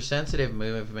seeker sensitive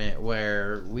movement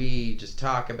where we just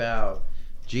talk about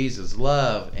Jesus'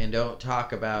 love and don't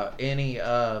talk about any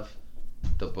of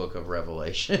the book of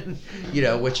Revelation,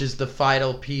 which is the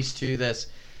vital piece to this.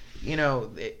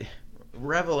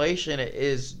 Revelation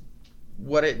is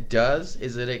what it does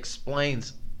is it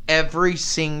explains every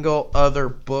single other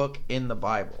book in the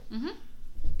Bible. Mm-hmm.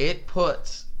 It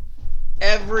puts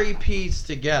every piece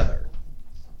together.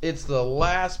 It's the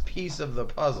last piece of the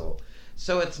puzzle.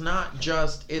 So it's not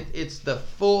just it's the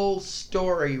full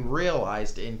story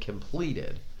realized and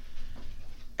completed.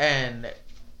 And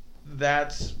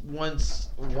that's once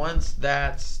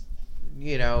that's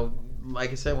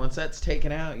like I said, once that's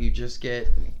taken out, you just get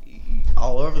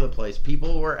all over the place.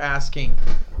 People were asking,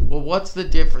 well, what's the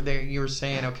difference? You were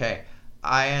saying, okay,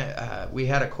 we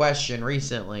had a question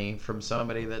recently from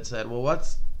somebody that said, well,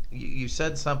 you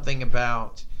said something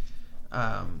about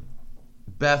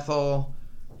Bethel,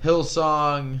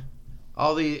 Hillsong,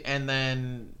 and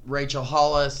then Rachel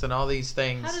Hollis and all these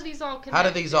things. How do these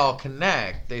all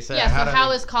connect? They said,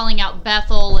 how is calling out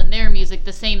Bethel and their music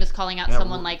the same as calling out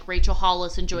someone like Rachel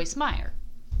Hollis and Joyce Meyer?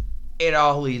 It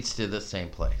all leads to the same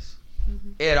place.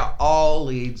 Mm-hmm. It all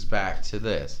leads back to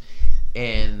this.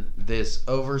 And this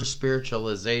over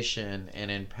spiritualization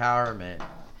and empowerment.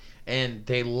 And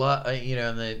they love,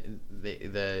 the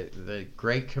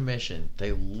Great Commission,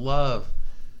 they love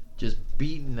just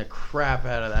beating the crap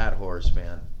out of that horse,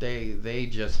 man. They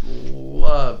just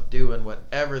love doing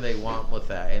whatever they want with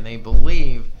that. And they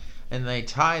believe, and they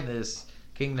tie this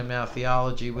Kingdom Now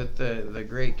theology with the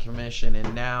Great Commission.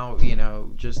 And now,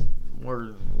 just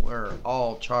we're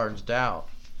all charged out.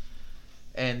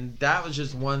 And that was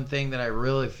just one thing that I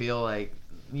really feel like,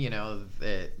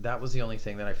 that was the only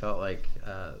thing that I felt like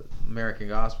American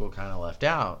Gospel kind of left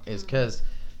out, is because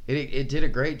it did a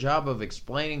great job of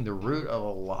explaining the root of a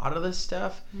lot of this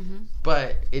stuff,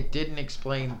 but it didn't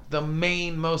explain the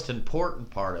most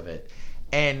important part of it.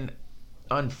 And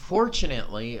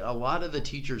unfortunately, a lot of the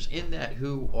teachers in that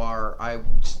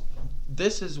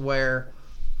this is where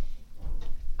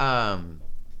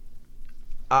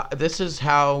this is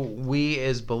how we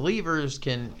as believers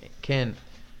can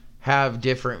have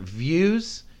different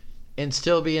views and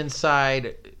still be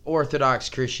inside Orthodox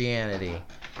Christianity.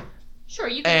 Sure,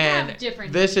 you can have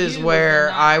different views. This is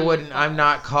where I'm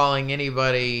not calling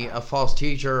anybody a false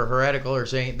teacher or heretical or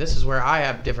saying this is where I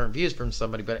have different views from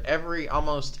somebody, but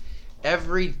almost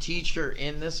every teacher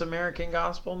in this American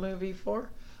Gospel movie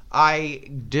I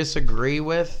disagree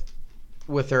with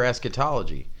their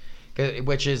eschatology,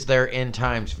 which is their end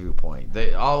times viewpoint.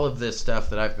 All of this stuff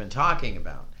that I've been talking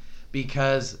about.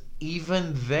 Because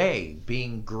even they,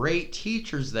 being great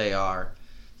teachers they are,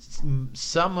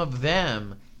 some of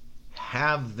them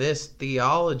have this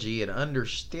theology and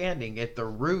understanding at the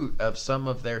root of some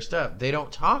of their stuff. They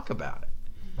don't talk about it.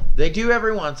 They do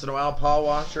every once in a while. Paul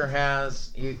Washer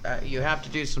has. You have to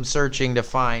do some searching to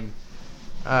find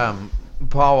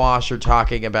Paul Washer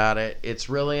talking about it. It's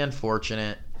really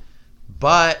unfortunate,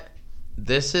 but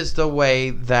this is the way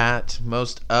that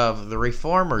most of the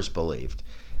reformers believed,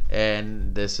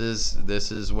 and this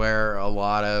is where a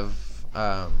lot of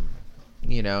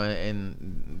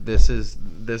and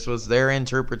this was their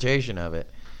interpretation of it,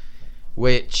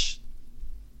 which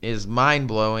is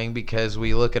mind-blowing because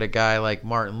we look at a guy like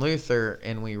Martin Luther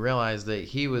and we realize that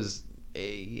he was,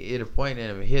 at a point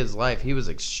in his life, he was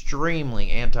extremely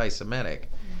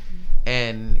anti-Semitic. Mm-hmm.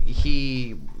 And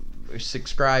he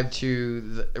subscribed to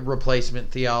the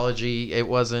replacement theology. It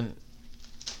wasn't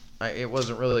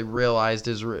really realized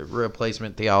as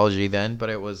replacement theology then, but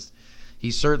he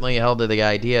certainly held to the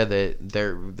idea that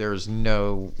there's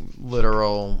no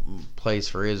literal place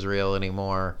for Israel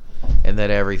anymore, and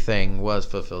that everything was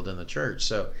fulfilled in the church.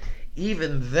 So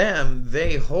even them,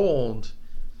 they hold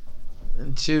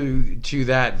to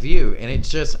that view, and it's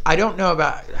just I don't know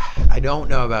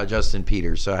about Justin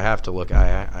Peters, so I have to look.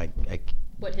 I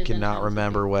cannot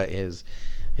remember what his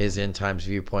end times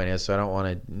viewpoint is, so I don't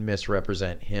want to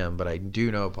misrepresent him. But I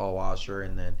do know Paul Washer,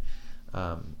 and then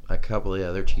a couple of the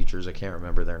other teachers. I can't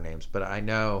remember their names, but I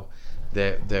know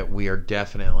that we are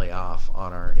definitely off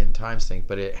on our end times thing.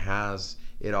 But it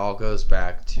all goes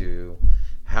back to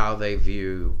how they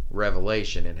view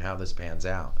Revelation and how this pans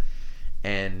out.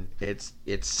 And it's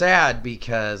sad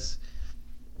because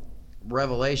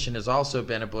Revelation has also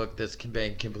been a book that's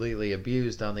been completely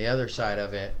abused on the other side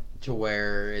of it, to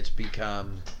where it's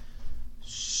become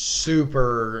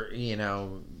super,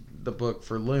 the book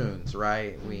for loons,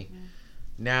 right? We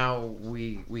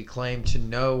claim to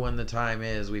know when the time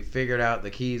is. We figured out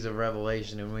the keys of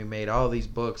Revelation, and we made all these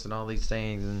books and all these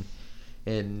things,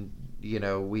 and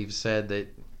we've said that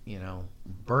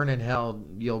burn in hell,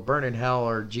 you'll burn in hell,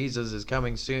 or Jesus is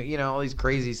coming soon. All these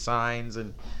crazy signs,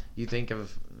 and you think of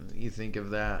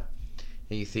that,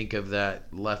 and you think of that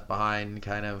Left Behind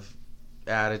kind of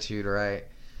attitude, right?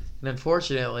 And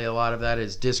unfortunately, a lot of that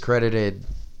is discredited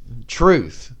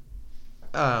truth.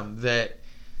 That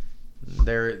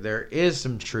there is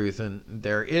some truth, and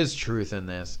there is truth in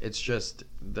this. It's just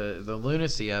the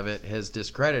lunacy of it has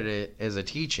discredited it as a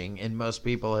teaching, and most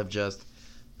people have just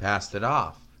passed it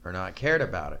off or not cared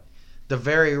about it. The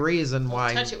very reason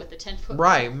why touch it with the 10-foot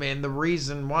right, man. The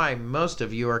reason why most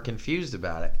of you are confused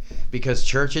about it, because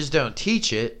churches don't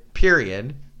teach it.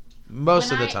 Period.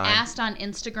 Most of the time. When I asked on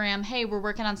Instagram, hey, we're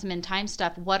working on some end time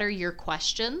stuff. What are your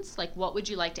questions? Like, what would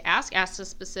you like to ask? Ask the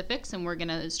specifics, and we're going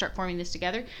to start forming this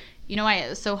together.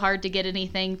 It's so hard to get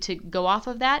anything to go off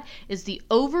of that, is the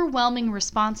overwhelming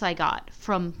response I got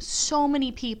from so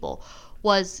many people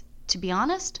was, to be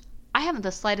honest, I haven't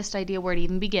the slightest idea where to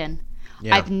even begin.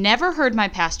 Yeah. I've never heard my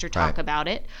pastor talk about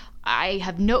it.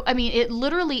 It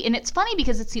literally, and it's funny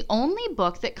because it's the only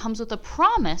book that comes with a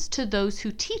promise to those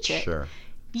who teach it. Sure.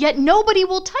 Yet nobody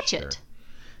will touch it.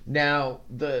 Now,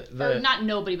 or not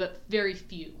nobody, but very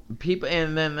few people,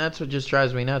 and then that's what just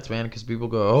drives me nuts, man. Because people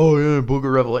go, "Oh yeah, Book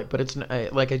of Revelation," but it's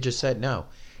like I just said, no,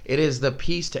 it is the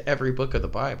piece to every book of the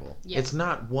Bible. Yes. It's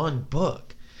not one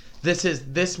book.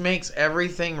 This makes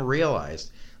everything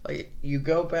realized. Like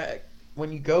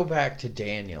when you go back to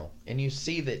Daniel, and you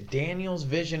see that Daniel's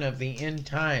vision of the end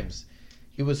times,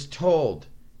 he was told,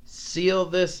 "Seal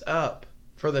this up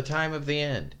for the time of the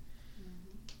end."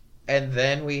 And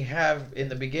then we have in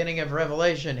the beginning of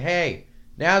Revelation, hey,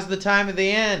 now's the time of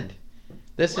the end.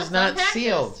 This is not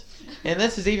sealed. And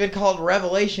this is even called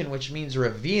Revelation, which means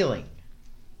revealing.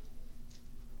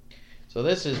 So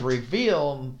this is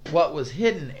reveal what was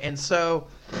hidden. And so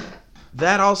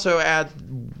that also adds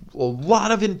a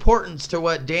lot of importance to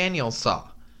what Daniel saw.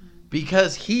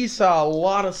 Because he saw a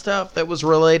lot of stuff that was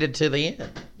related to the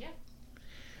end.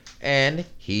 And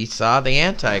he saw the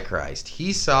Antichrist.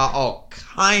 He saw all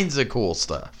kinds of cool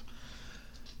stuff.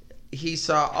 He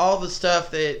saw all the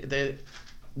stuff that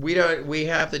we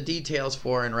have the details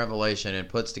for in Revelation, and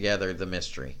puts together the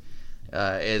mystery.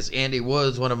 As Andy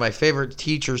Woods, one of my favorite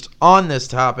teachers on this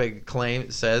topic,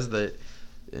 says that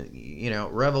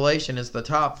Revelation is the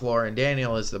top floor and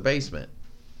Daniel is the basement.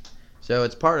 So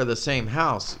it's part of the same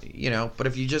house, But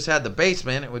if you just had the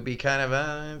basement, it would be kind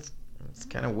of it's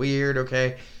kind of weird.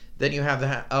 Okay. Then you have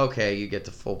you get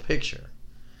the full picture.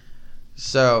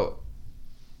 So,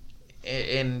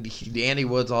 and Andy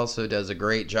Woods also does a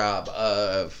great job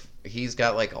of, he's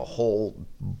got like a whole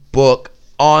book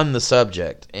on the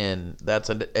subject, and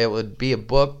it would be a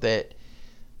book that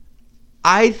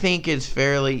I think is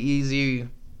fairly easy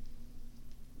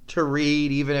to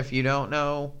read, even if you don't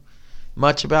know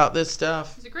much about this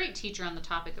stuff. He's a great teacher on the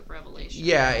topic of Revelation.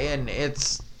 Yeah, and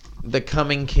it's the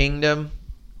coming kingdom,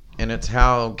 and it's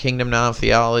how Kingdom Now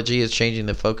theology is changing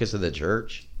the focus of the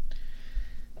church.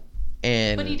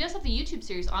 But he does have a YouTube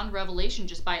series on Revelation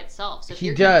just by itself. So if He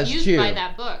you're does, confused too. by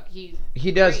that book, he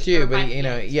does great, too. or But by you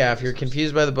know, the yeah, if you're resources.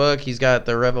 confused by the book, he's got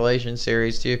the Revelation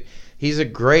series too. He's a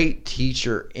great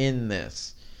teacher in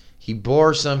this. He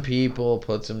bores some people,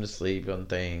 puts them to sleep on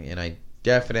things, and I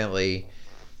definitely,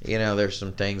 you know, there's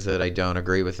some things that I don't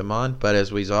agree with him on. But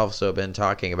as we've also been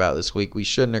talking about this week, we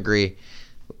shouldn't agree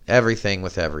everything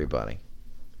with everybody.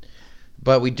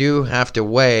 But we do have to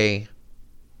weigh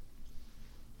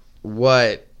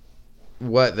what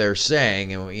they're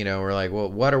saying, and you know, we're like,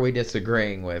 well, what are we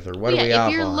disagreeing with, or what are we off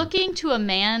if you're on? looking to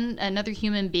another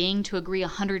human being, to agree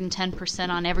 110%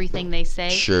 on everything they say,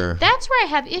 Sure. that's where I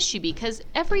have issue, because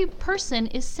every person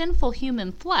is sinful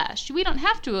human flesh. We don't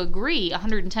have to agree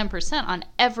 110% on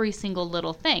every single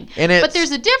little thing. But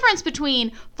there's a difference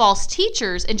between false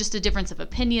teachers and just a difference of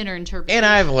opinion or interpretation. And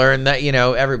I've learned that, you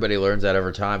know, everybody learns that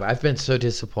over time. I've been so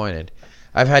disappointed.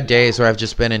 I've had days where I've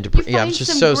just been in depression. Yeah, I'm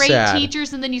just so great sad.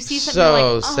 teachers, and then you see something So like,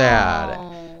 oh, sad.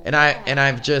 And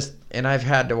I've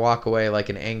had to walk away like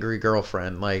an angry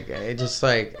girlfriend. Like, it just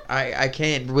like, I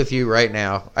can't with you right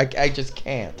now. I just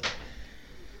can't.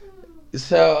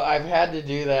 So I've had to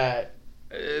do that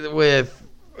with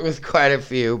quite a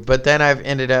few, but then I've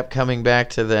ended up coming back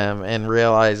to them and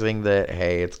realizing that,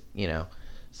 hey, it's, you know,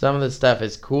 some of the stuff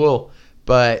is cool,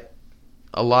 but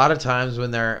a lot of times when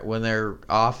they're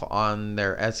off on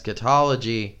their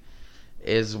eschatology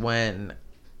is when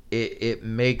it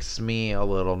makes me a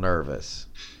little nervous,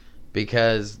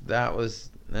 because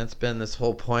that's been this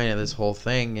whole point of this whole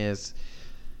thing is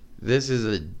this is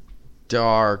a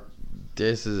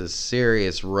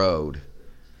serious road,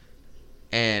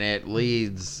 and it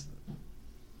leads,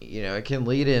 you know, it can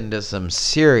lead into some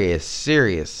serious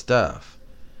stuff.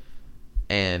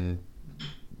 And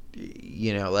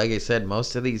you know, like I said,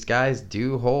 most of these guys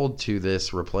do hold to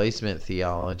this replacement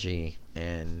theology,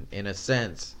 and in a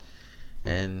sense,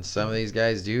 and some of these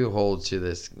guys do hold to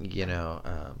this, you know,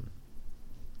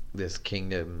 this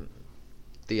kingdom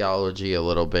theology a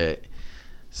little bit.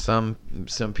 Some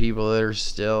people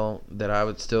that I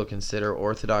would still consider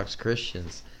Orthodox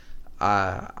Christians.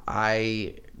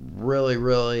 I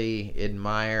really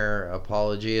admire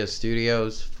Apologia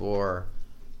Studios for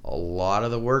a lot of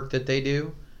the work that they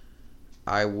do.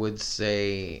 I would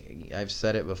say, I've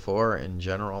said it before, in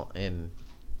general, I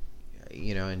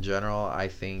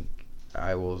think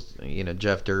I will, you know,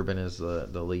 Jeff Durbin is the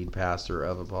lead pastor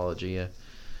of Apologia,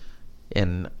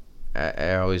 and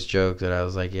I always joke that I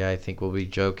was like, yeah, I think we'll be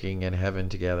joking in heaven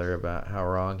together about how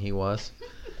wrong he was.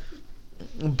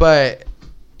 But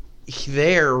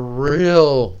they're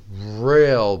real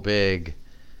big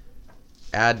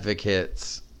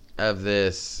advocates of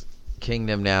this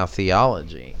Kingdom Now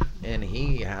theology, and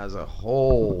he has a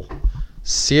whole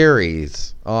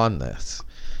series on this.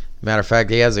 Matter of fact,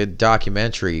 he has a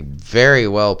documentary, very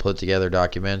well put together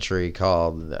documentary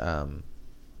called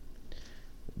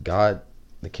God,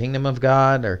 the Kingdom of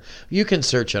God, or you can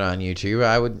search it on YouTube.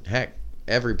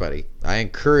 I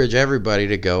encourage everybody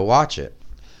to go watch it.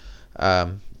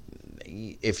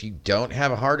 If you don't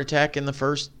have a heart attack in the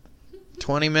first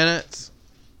 20 minutes,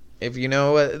 if you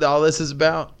know what all this is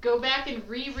about, go back and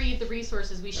reread the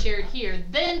resources we shared here,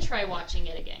 then try watching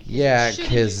it again. Yeah,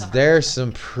 because there's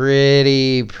some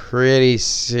pretty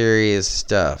serious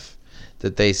stuff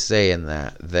that they say in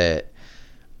that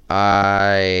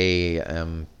I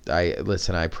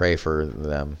pray for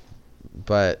them,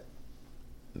 but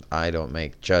I don't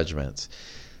make judgments.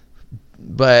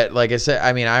 But like I said,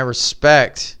 I mean, I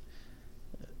respect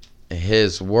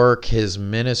his work, his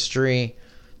ministry.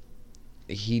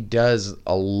 He does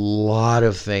a lot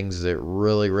of things that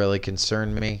really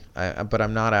concern me. But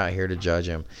I'm not out here to judge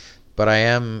him. But I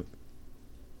am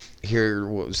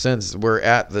here, since we're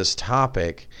at this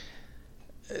topic,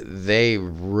 they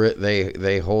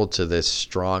hold to this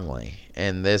strongly.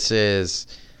 And this is,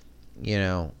 you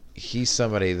know, he's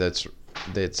somebody that's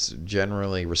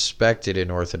generally respected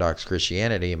in Orthodox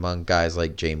Christianity among guys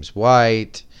like James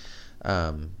White.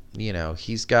 You know,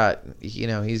 he's got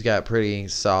pretty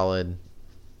solid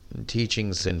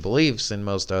teachings and beliefs in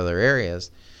most other areas,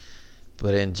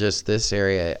 but in just this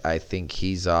area, I think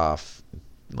he's off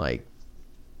like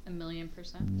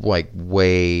 1,000,000%. Like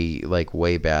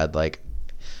way bad. Like,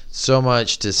 so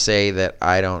much to say that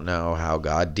I don't know how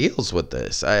God deals with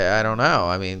this. I don't know.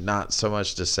 I mean, not so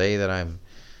much to say that I'm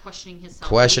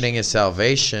questioning his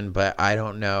salvation, but I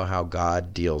don't know how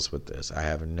God deals with this. I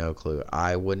have no clue.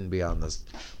 I wouldn't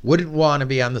want to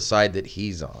be on the side that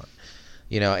he's on.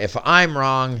 If I'm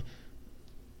wrong,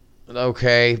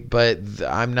 okay, but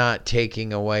I'm not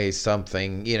taking away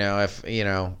something, if,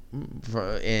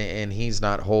 and he's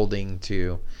not holding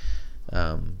to,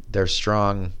 they're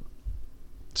strong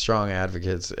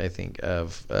advocates, I think,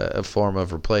 of a form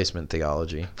of replacement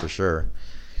theology, for sure.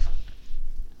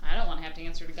 I don't want to have to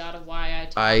answer to God of why I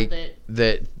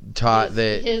taught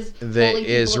that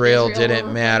Israel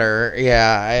didn't matter.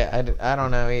 Yeah, I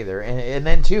don't know either. And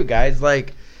then too, guys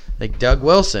like Doug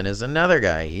Wilson is another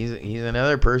guy. He's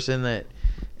another person that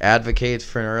advocates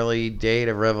for an early date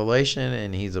of Revelation,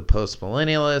 and he's a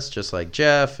post-millennialist, just like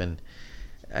Jeff. And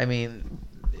I mean,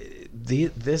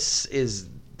 this is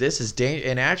dangerous.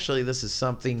 And actually, this is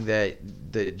something that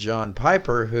John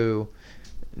Piper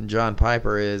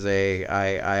is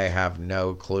I have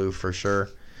no clue for sure,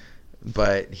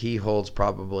 but he holds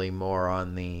probably more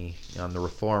on the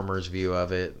reformers' view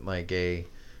of it, like a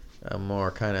more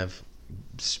kind of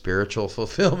spiritual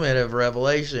fulfillment of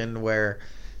Revelation, where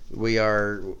we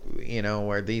are,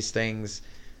 where these things,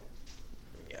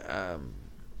 are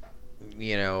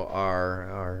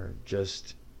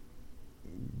just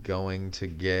going to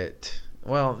get.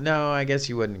 Well, no, I guess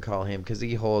you wouldn't call him, because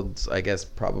he holds, I guess,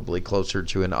 probably closer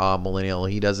to an millennial.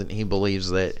 He believes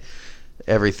that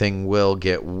everything will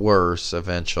get worse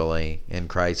eventually, and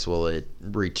Christ will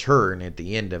return at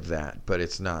the end of that, but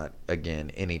it's not, again,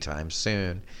 anytime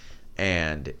soon.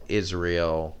 And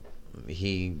Israel,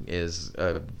 he is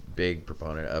a big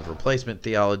proponent of replacement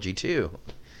theology too.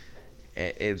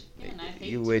 That's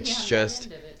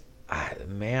I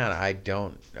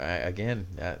don't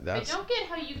get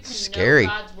how you can scary.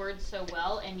 Know God's word so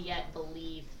well and yet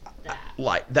believe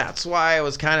that. That's why I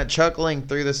was kind of chuckling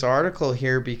through this article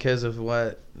here, because of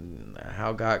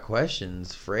how Got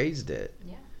Questions phrased it.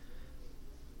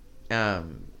 Yeah.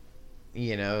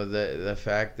 The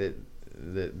fact that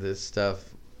this stuff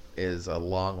is a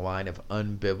long line of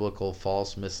unbiblical,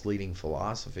 false, misleading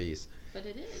philosophies. But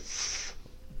it is.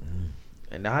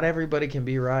 And not everybody can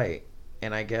be right.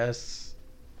 And I guess,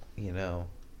 man,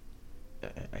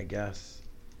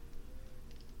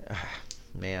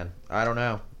 I don't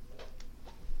know.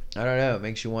 It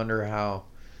makes you wonder how,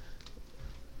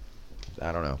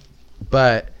 I don't know.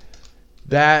 But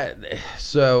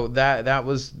that's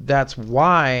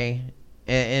why,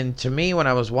 and to me, when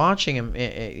I was watching him,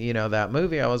 that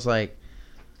movie, I was like,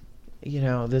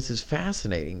 this is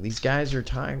fascinating. These guys are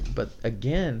tired. But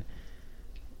again,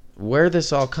 where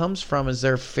this all comes from is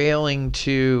they're failing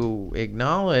to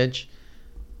acknowledge,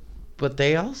 but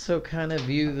they also kind of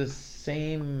have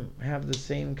the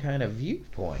same kind of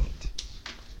viewpoint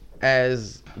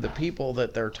as the people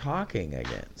that they're talking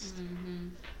against. Mm-hmm.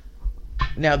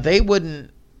 Now, they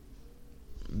wouldn't,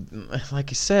 like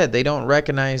I said, they don't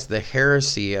recognize the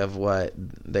heresy of what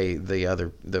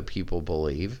the people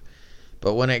believe,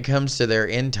 but when it comes to their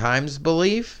end times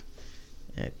belief,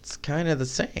 it's kind of the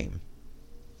same.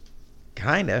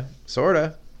 Kinda,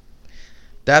 sorta.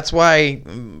 That's why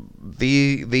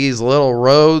these little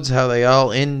roads, how they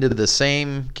all end to the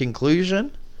same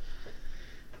conclusion.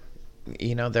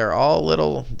 They're all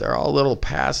little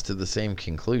paths to the same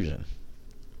conclusion.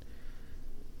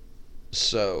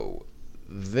 So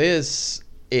this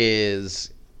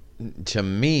is, to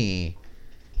me,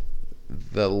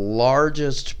 the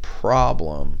largest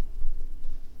problem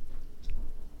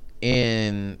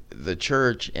in the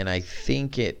church, and I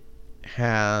think it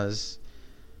has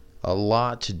a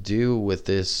lot to do with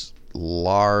this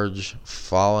large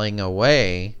falling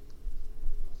away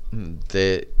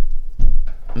that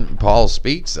Paul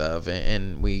speaks of,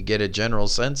 and we get a general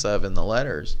sense of in the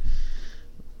letters.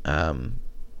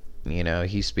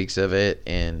 He speaks of it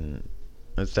in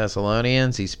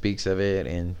Thessalonians. He speaks of it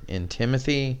in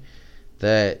Timothy,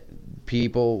 that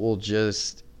people will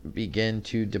just begin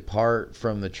to depart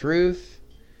from the truth.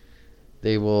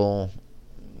 They will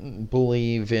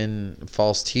believe in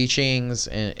false teachings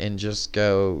and just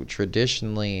go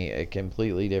traditionally a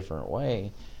completely different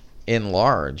way in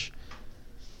large.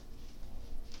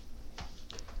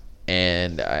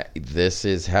 And this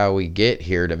is how we get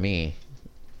here, to me.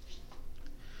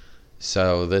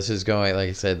 So this is going, like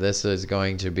I said, this is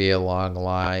going to be a long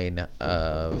line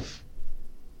of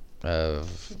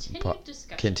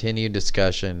continued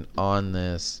discussion on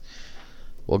this.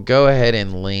 We'll go ahead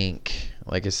and link,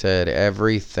 like I said,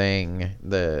 everything,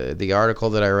 the article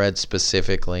that I read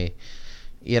specifically.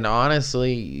 And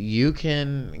honestly, you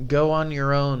can go on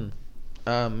your own.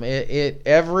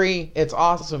 It's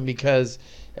awesome because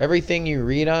everything you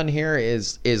read on here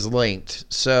is linked.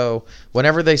 So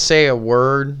whenever they say a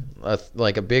word,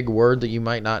 like a big word that you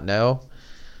might not know,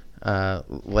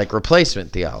 like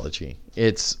replacement theology,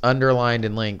 it's underlined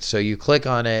and linked. So you click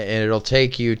on it and it'll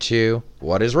take you to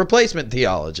what is replacement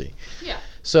theology. Yeah.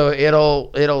 So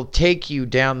it'll take you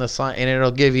down the line and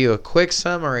it'll give you a quick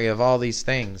summary of all these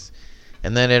things.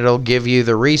 And then it'll give you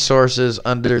the resources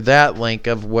under that link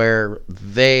of where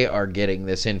they are getting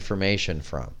this information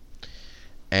from.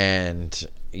 And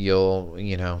you'll,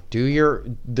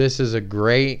 this is a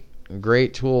great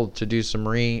tool to do some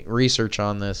research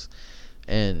on this.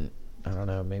 And I don't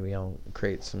know, maybe I'll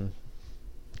create some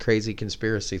crazy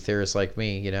conspiracy theorists like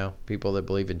me, people that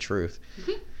believe in truth.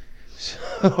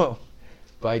 So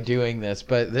by doing this,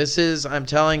 but I'm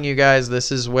telling you guys,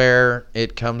 this is where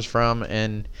it comes from.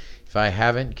 And if I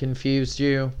haven't confused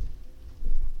you,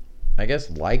 I guess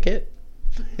like it.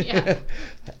 Yeah.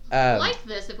 Like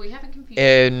this if we haven't confused you.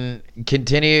 And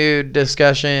continued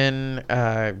discussion,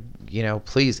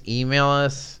 please email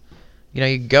us. You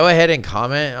can go ahead and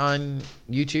comment on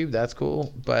YouTube. That's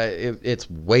cool. But it's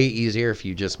way easier if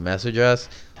you just message us,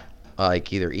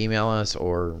 like either email us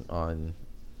or on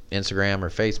Instagram or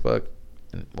Facebook,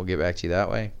 and we'll get back to you that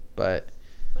way. But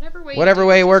whatever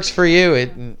way works for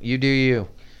you, you do you.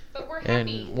 But we're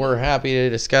happy. And we're happy to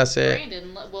discuss it.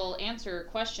 Brandon will answer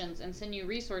questions and send you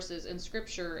resources and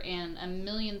scripture and a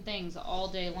million things all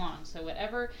day long. So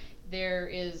whatever there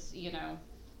is,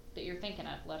 that you're thinking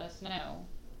of, let us know.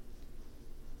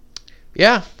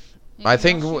 Yeah. I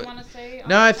think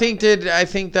I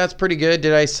think that's pretty good.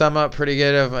 Did I sum up pretty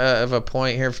good of a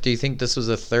point here? Do you think this was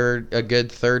a good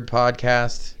third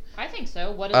podcast? I think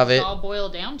so. What does it all boil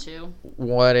down to?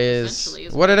 What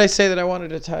did I say that I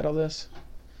wanted to title this?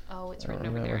 Oh, it's written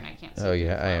over there and I can't see. Oh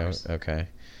yeah, I am. Okay.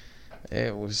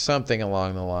 It was something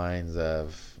along the lines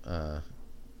of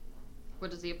where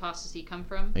does the apostasy come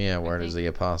from? Yeah, where does the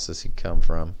apostasy come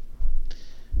from?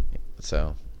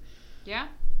 So yeah.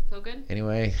 Feel good?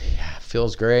 Anyway, yeah,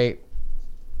 feels great.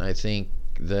 I think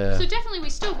So definitely we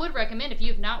still would recommend, if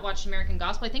you have not watched American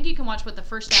Gospel, I think you can watch the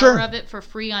first hour of it for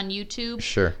free on YouTube.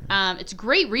 Sure. It's a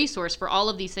great resource for all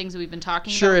of these things that we've been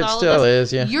talking about. Sure, it still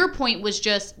is, yeah. Your point was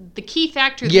just the key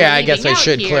factor that I guess I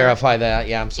should clarify that.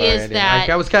 Yeah, I'm sorry.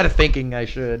 I was kind of thinking I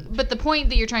should. But the point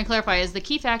that you're trying to clarify is the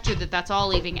key factor that's all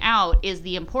leaving out is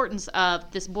the importance of,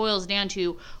 this boils down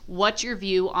to what your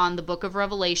view on the book of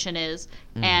Revelation is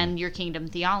and your kingdom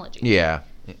theology. Yeah.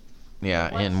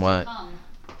 Yeah, and what...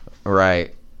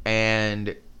 Right.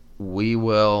 And we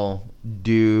will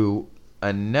do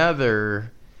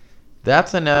another...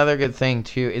 That's another good thing,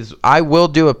 too, is I will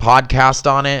do a podcast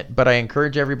on it, but I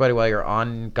encourage everybody, while you're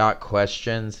on Got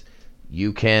Questions,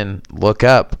 you can look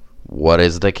up, what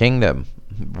is the kingdom?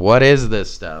 What is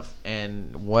this stuff?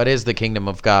 And what is the kingdom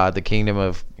of God? The kingdom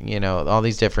of, all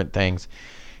these different things.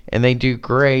 And they do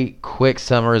great, quick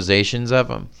summarizations of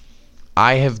them.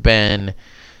 I have been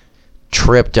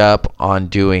tripped up on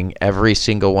doing every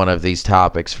single one of these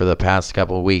topics for the past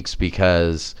couple of weeks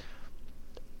because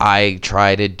I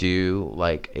try to do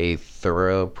a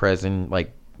thorough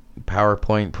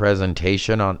PowerPoint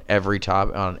presentation on every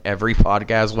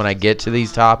podcast when I get to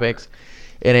these topics,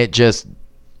 and it just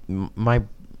my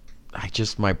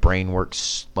brain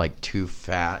works too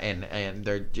fast, and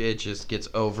it just gets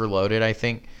overloaded, I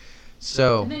think.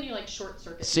 So and then you short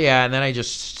circuit. So yeah, and then I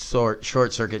just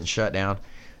short circuit and shut down.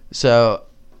 So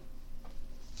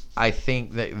I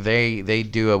think that they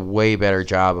do a way better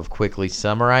job of quickly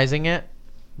summarizing it,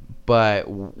 but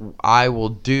I will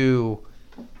do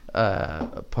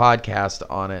a podcast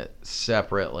on it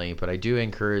separately. But I do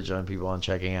encourage people on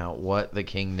checking out what the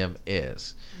kingdom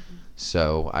is. Mm-hmm.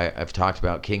 So I've talked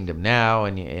about kingdom now,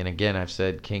 and again I've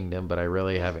said kingdom, but I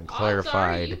really haven't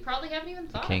clarified. You probably haven't even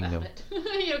thought kingdom. About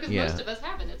it. Because most of us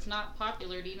haven't. It's not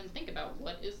popular to even think about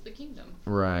what is the kingdom.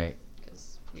 Right.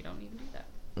 We don't even do that.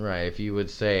 Right. If you would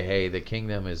say, hey, the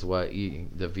kingdom is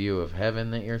the view of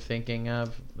heaven that you're thinking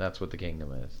of, that's what the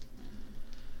kingdom is.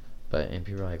 And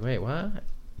people are like, wait, what?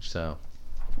 So,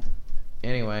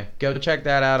 anyway, go check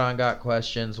that out on Got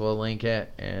Questions. We'll link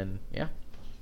it. And, yeah.